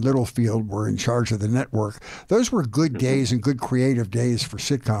Warren Littlefield were in charge of the network. Those were good days and good creative days for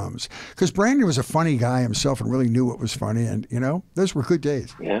sitcoms because Brandon was a funny guy himself and really knew what was funny. And, you know, those were good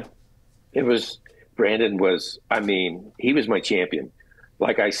days. Yeah, it was. Brandon was, I mean, he was my champion.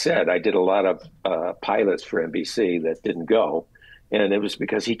 Like I said, I did a lot of pilots for NBC that didn't go. And it was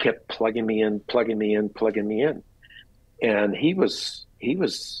because he kept plugging me in. And he was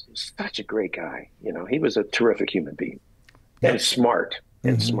such a great guy. You know, he was a terrific human being and smart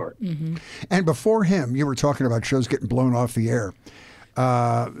And before him, you were talking about shows getting blown off the air.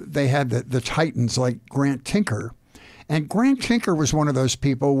 They had the Titans like Grant Tinker. And Grant Tinker was one of those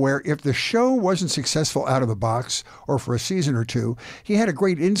people where if the show wasn't successful out of the box or for a season or two, he had a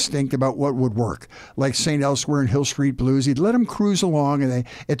great instinct about what would work. Like St. Elsewhere and Hill Street Blues, he'd let them cruise along, and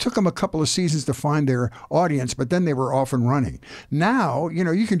it took them a couple of seasons to find their audience, but then they were off and running. Now, you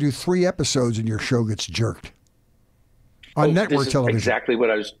know, you can do 3 episodes and your show gets jerked on network television. Exactly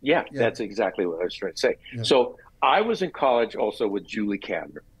what I was. Yeah, that's exactly what I was trying to say. Yeah. So I was in college also with Julie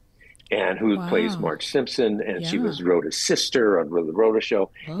Cadner, and who plays Marge Simpson, and she was Rhoda's sister on the Rhoda show.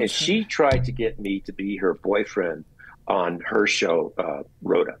 And she tried to get me to be her boyfriend on her show,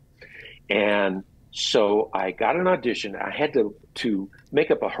 Rhoda. And so I got an audition. I had to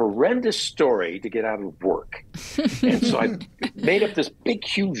make up a horrendous story to get out of work. And so I made up this big,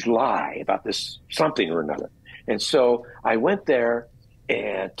 huge lie about this something or another. And so I went there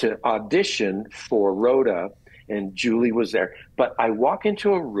and to audition for Rhoda, and Julie was there. But I walk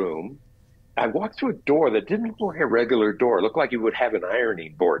into a room. I walked through a door that didn't look like a regular door. It looked like you would have an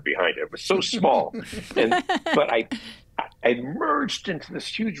ironing board behind it. It was so small. But I merged into this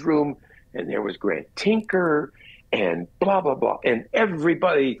huge room, and there was Grant Tinker and blah, blah, blah. And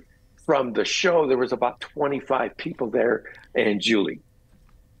everybody from the show, there was about 25 people there, and Julie.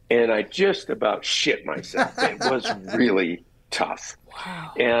 And I just about shit myself. It was really tough.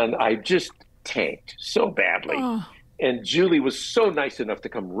 Wow. And I just tanked so badly. And Julie was so nice enough to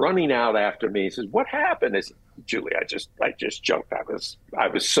come running out after me. He says, "What happened?" I said, "Julie, I just jumped. I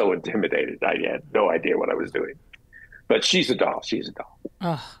was so intimidated. I had no idea what I was doing." But she's a doll. She's a doll.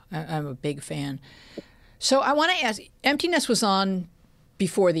 Oh, I'm a big fan. So I want to ask, Empty Nest was on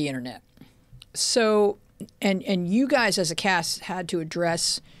before the internet. So, and you guys as a cast had to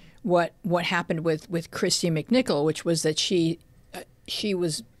address what happened with Christy McNichol, which was that she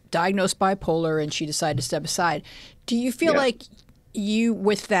was diagnosed bipolar and she decided to step aside. Do you feel like you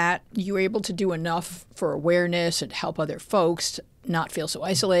were able to do enough for awareness and help other folks to not feel so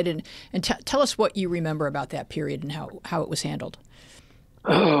isolated? And tell us what you remember about that period and how it was handled.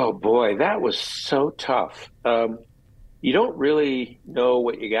 Oh, boy, that was so tough. You don't really know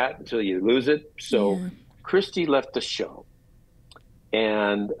what you got until you lose it. So Christy left the show.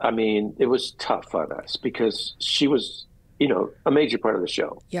 And, I mean, it was tough on us because she was, you know, a major part of the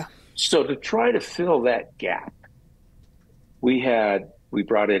show. Yeah. So to try to fill that gap, we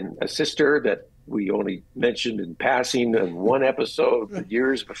brought in a sister that we only mentioned in passing in one episode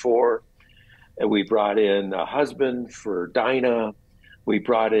years before. And we brought in a husband for Dinah. We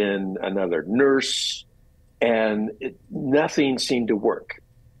brought in another nurse, and nothing seemed to work.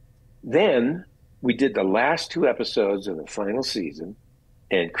 Then we did the last 2 episodes of the final season,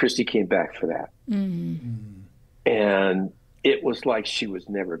 and Christy came back for that. And it was like she was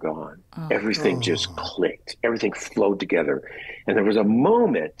never gone. Everything just clicked. Everything flowed together. And there was a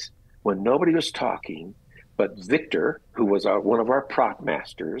moment when nobody was talking, but Victor, who was one of our prop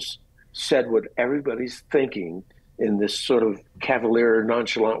masters, said what everybody's thinking in this sort of cavalier,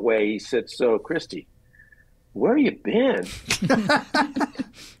 nonchalant way. He said, "So, Christy, where you been?"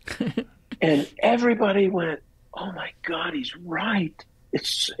 And everybody went, "Oh my God, he's right."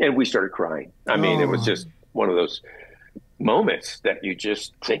 And we started crying. I mean, it was just one of those moments that you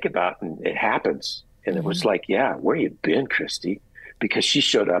just think about and it happens. And it was like, yeah, where you been, Christy? Because she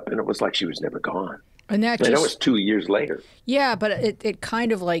showed up and it was like she was never gone. And that was 2 years later. Yeah, but it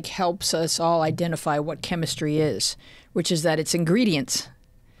kind of like helps us all identify what chemistry is, which is that it's ingredients.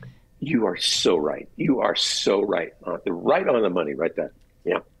 You are so right. You are so right. Right on the money, right there.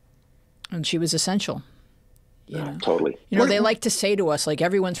 Yeah. And she was essential. Totally. You know, they like to say to us, like,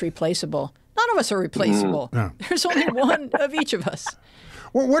 everyone's replaceable. None of us are replaceable. No. There's only one of each of us.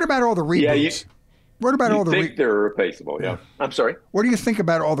 Well, what about all the reboots? What about all the think they're replaceable? Yeah. I'm sorry. What do you think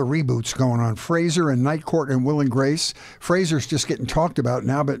about all the reboots going on? Frasier and Night Court and Will and Grace. Frasier's just getting talked about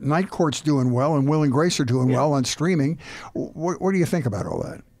now, but Night Court's doing well, and Will and Grace are doing well on streaming. What do you think about all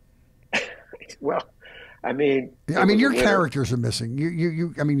that? Well, I mean, your characters are missing.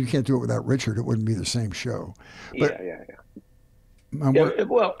 I mean, you can't do it without Richard. It wouldn't be the same show. But,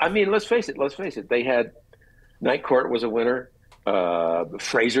 well, I mean, let's face it. They had Night Court was a winner.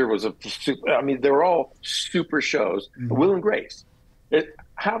 Frasier was they were all super shows. Will and Grace.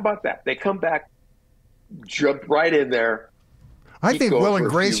 How about that? They come back, jump right in there. I think Will and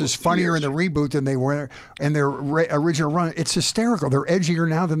Grace is funnier in the reboot than they were in their original run. It's hysterical. They're edgier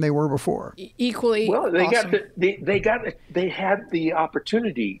now than they were before. Equally. Well, they had the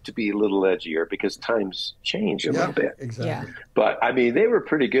opportunity to be a little edgier because times change a little bit. Exactly. Yeah. But I mean, they were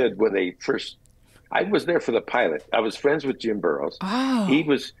pretty good when they first. I was there for the pilot. I was friends with Jim Burrows. Oh. He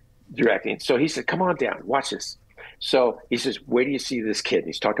was directing. So he said, "Come on down, watch this." So he says, "Where do you see this kid?" And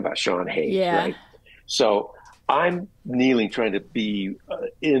he's talking about Sean Hayes, right? So I'm kneeling, trying to be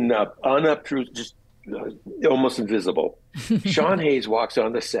almost invisible. Sean Hayes walks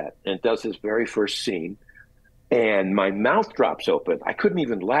on the set and does his very first scene, and my mouth drops open. I couldn't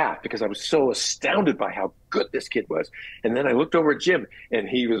even laugh because I was so astounded by how good this kid was. And then I looked over at Jim, and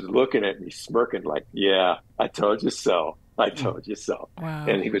he was looking at me, smirking like, "Yeah, I told you so. I told you so." Wow.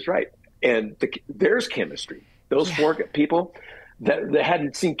 And he was right. And there's chemistry. Those 4 people that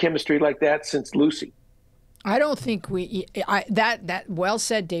hadn't seen chemistry like that since Lucy. I don't think that well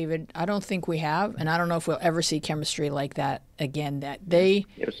said, David. I don't think we have, and I don't know if we'll ever see chemistry like that again.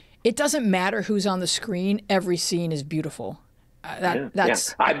 It doesn't matter who's on the screen. Every scene is beautiful.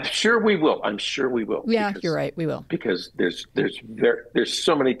 That's. I'm sure we will. Yeah, you're right. We will, because there's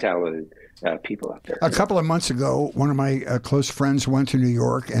so many talented people out there. A couple of months ago, one of my close friends went to New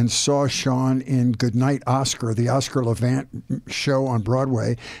York and saw Sean in Goodnight Oscar, the Oscar Levant show on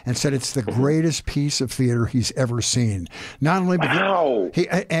Broadway, and said it's the greatest piece of theater he's ever seen. Not only because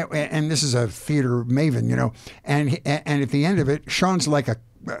and this is a theater maven, you know, and at the end of it, Sean's like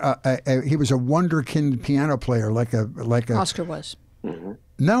he was a wonderkind piano player, like a Oscar was. Mm-hmm.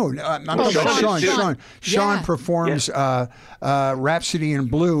 No, Sean performs Rhapsody in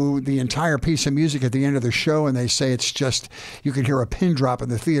Blue, the entire piece of music at the end of the show, and they say it's just, you can hear a pin drop in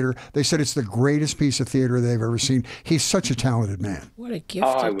the theater. They said it's the greatest piece of theater they've ever seen. He's such a talented man. What a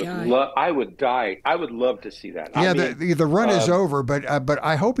gifted guy. I would die. I would love to see that. Yeah, the run is over, but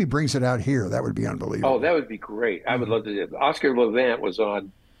I hope he brings it out here. That would be unbelievable. Oh, that would be great. I would love to do it. Oscar Levant was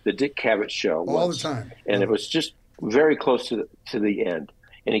on the Dick Cavett show all the time, and it was just very close to the end.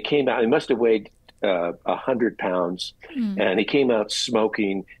 And he came out, he must have weighed 100 pounds, and he came out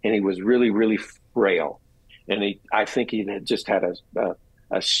smoking, and he was really, really frail. And I think he had just had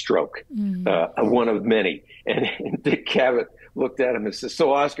a stroke, one of many. And Dick Cavett looked at him and says,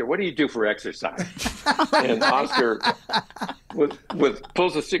 "So, Oscar, what do you do for exercise?" And Oscar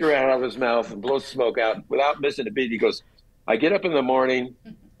pulls a cigarette out of his mouth and blows smoke out without missing a beat. He goes, "I get up in the morning,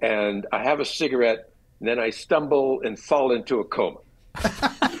 and I have a cigarette, and then I stumble and fall into a coma."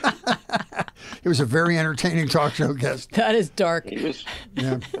 He was a very entertaining talk show guest. That is dark. He was,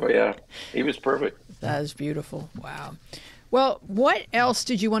 he was perfect. That is beautiful. Wow. Well, what else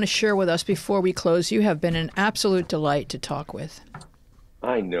did you want to share with us before we close? You have been an absolute delight to talk with.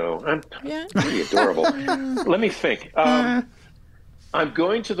 I know. I'm pretty adorable. Let me think. I'm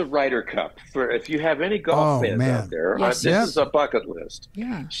going to the Ryder Cup. If you have any golf fans out there, Yes. this is a bucket list.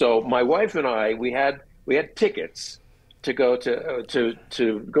 Yeah. So my wife and I, we had tickets to go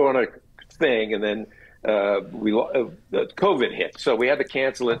to go on a thing, and then COVID hit, so we had to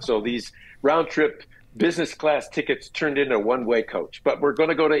cancel it. So these round trip business class tickets turned into a one-way coach. But we're going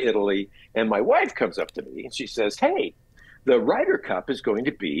to go to Italy, and my wife comes up to me and she says, "Hey, the Ryder Cup is going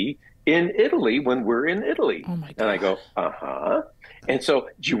to be in Italy when we're in Italy." Oh my God. And I go, "Uh-huh." And so,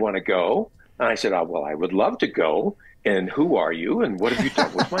 "Do you want to go?" And I said, "Oh, well, I would love to go. And who are you? And what have you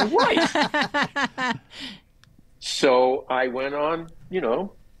done with my wife?" So I went on,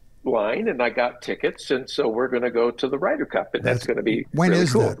 line, and I got tickets. And so we're going to go to the Ryder Cup. And that's going to be really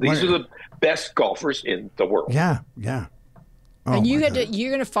cool. That? These are the best golfers in the world. Yeah. Oh, and you're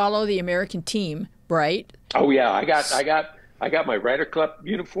going to follow the American team, right? Oh, yeah. I got my Ryder Cup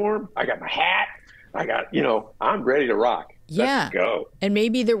uniform. I got my hat. I got, I'm ready to rock. Yeah. Let's go. And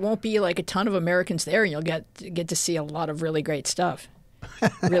maybe there won't be like a ton of Americans there, and you'll get to see a lot of really great stuff,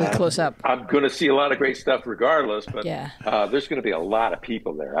 really close up. I'm going to see a lot of great stuff regardless, but there's going to be a lot of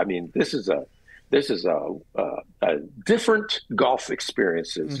people there. I mean, this is a different golf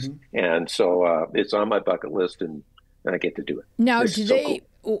experiences, and so it's on my bucket list, and I get to do it. Now,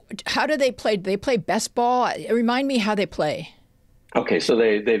 Cool. How do they play? Do they play best ball? Remind me how they play. Okay, so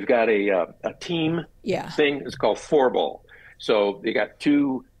they've got a team thing. It's called 4-ball. So they got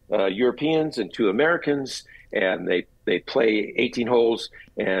 2 Europeans and 2 Americans, and they play 18 holes,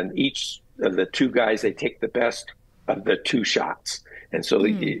 and each of the 2 guys, they take the best of the 2 shots. And so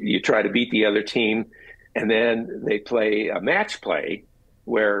you try to beat the other team, and then they play a match play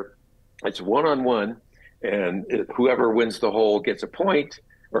where it's 1-on-1, and whoever wins the hole gets a point,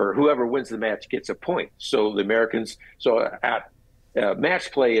 or whoever wins the match gets a point. So the Americans, at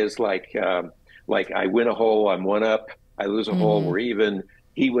match play is like I win a hole, I'm 1 up. I lose a hole, we're even.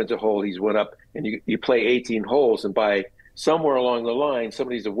 He wins a hole, he's 1 up. And you play 18 holes, and by somewhere along the line,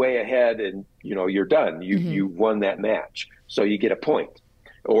 somebody's way ahead, and you're done. You won that match, so you get a point.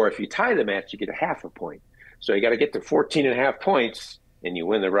 Or if you tie the match, you get a half a point. So you got to get to 14.5 points, and you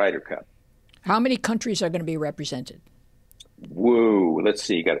win the Ryder Cup. How many countries are going to be represented? Whoa, let's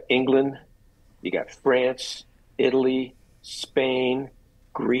see. You got England, you got France, Italy, Spain,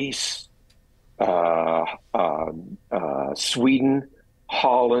 Greece, Sweden,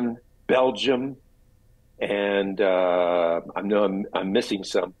 Holland, Belgium, and I know I'm missing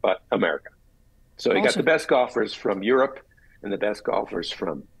some, but America. So you got the best golfers from Europe and the best golfers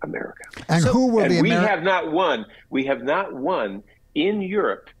from America. And who will we have not won. We have not won in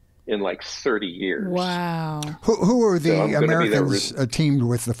Europe in like 30 years. Wow. Who are the Americans teamed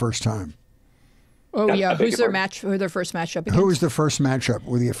with the first time? Oh, yeah. Who's their first matchup against? Who was the first matchup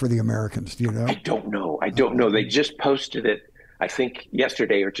for the Americans? Do you know? I don't know. They just posted it, I think,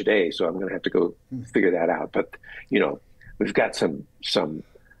 yesterday or today, so I'm going to have to go figure that out. But, we've got some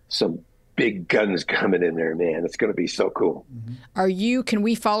big guns coming in there, man. It's going to be so cool. Can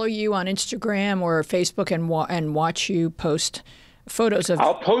we follow you on Instagram or Facebook and watch you post photos of?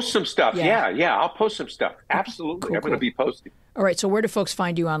 I'll post some stuff. Yeah. I'll post some stuff. Absolutely. Cool, I'm going to be posting. All right. So where do folks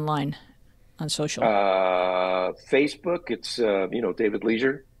find you online? On social? Facebook, it's, David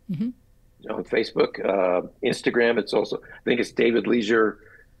Leisure on Facebook. Instagram, it's also, I think it's David Leisure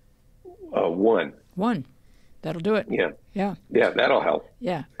 1. That'll do it. Yeah, that'll help.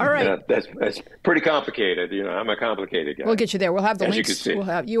 Yeah. All right. That's pretty complicated. I'm a complicated guy. We'll get you there. We'll have the links. You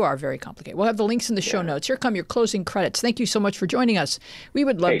can see. You are very complicated. We'll have the links in the show notes. Here come your closing credits. Thank you so much for joining us. We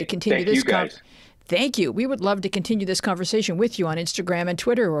would love to continue this. Thank you, guys. Thank you. We would love to continue this conversation with you on Instagram and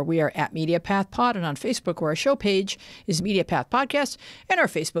Twitter, where we are at MediaPathPod, and on Facebook, where our show page is MediaPath Podcast, and our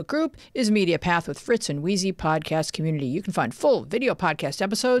Facebook group is MediaPath with Fritz and Wheezy Podcast Community. You can find full video podcast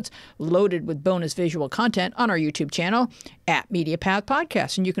episodes loaded with bonus visual content on our YouTube channel at MediaPath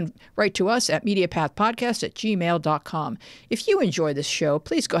Podcast, and you can write to us at MediaPathPodcast@gmail.com. If you enjoy this show,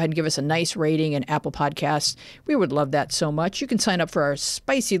 please go ahead and give us a nice rating in Apple Podcasts. We would love that so much. You can sign up for our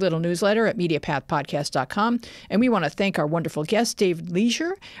spicy little newsletter at MediaPathPodcast.com. And we want to thank our wonderful guest, David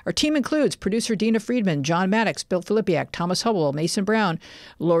Leisure. Our team includes producer Dina Friedman, John Maddox, Bill Filipiak, Thomas Hubble, Mason Brown,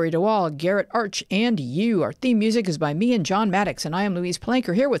 Lori DeWall, Garrett Arch, and you. Our theme music is by me and John Maddox, and I am Louise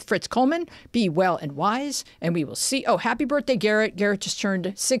Palanker here with Fritz Coleman. Be well and wise, and we will see. Oh, happy birthday, Garrett. Garrett just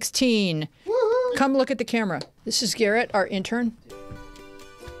turned 16. Woo-hoo. Come look at the camera. This is Garrett, our intern.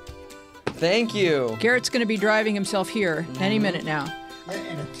 Thank you. Garrett's going to be driving himself here any minute now. Yeah,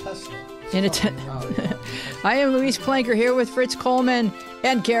 in a Tesla. I am Louise Planker here with Fritz Coleman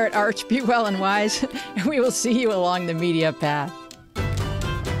and Garrett Arch. Be well and wise, and we will see you along the media path.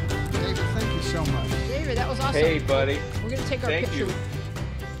 David, thank you so much. David, that was awesome. Hey, buddy. We're going to take our Thank picture. you.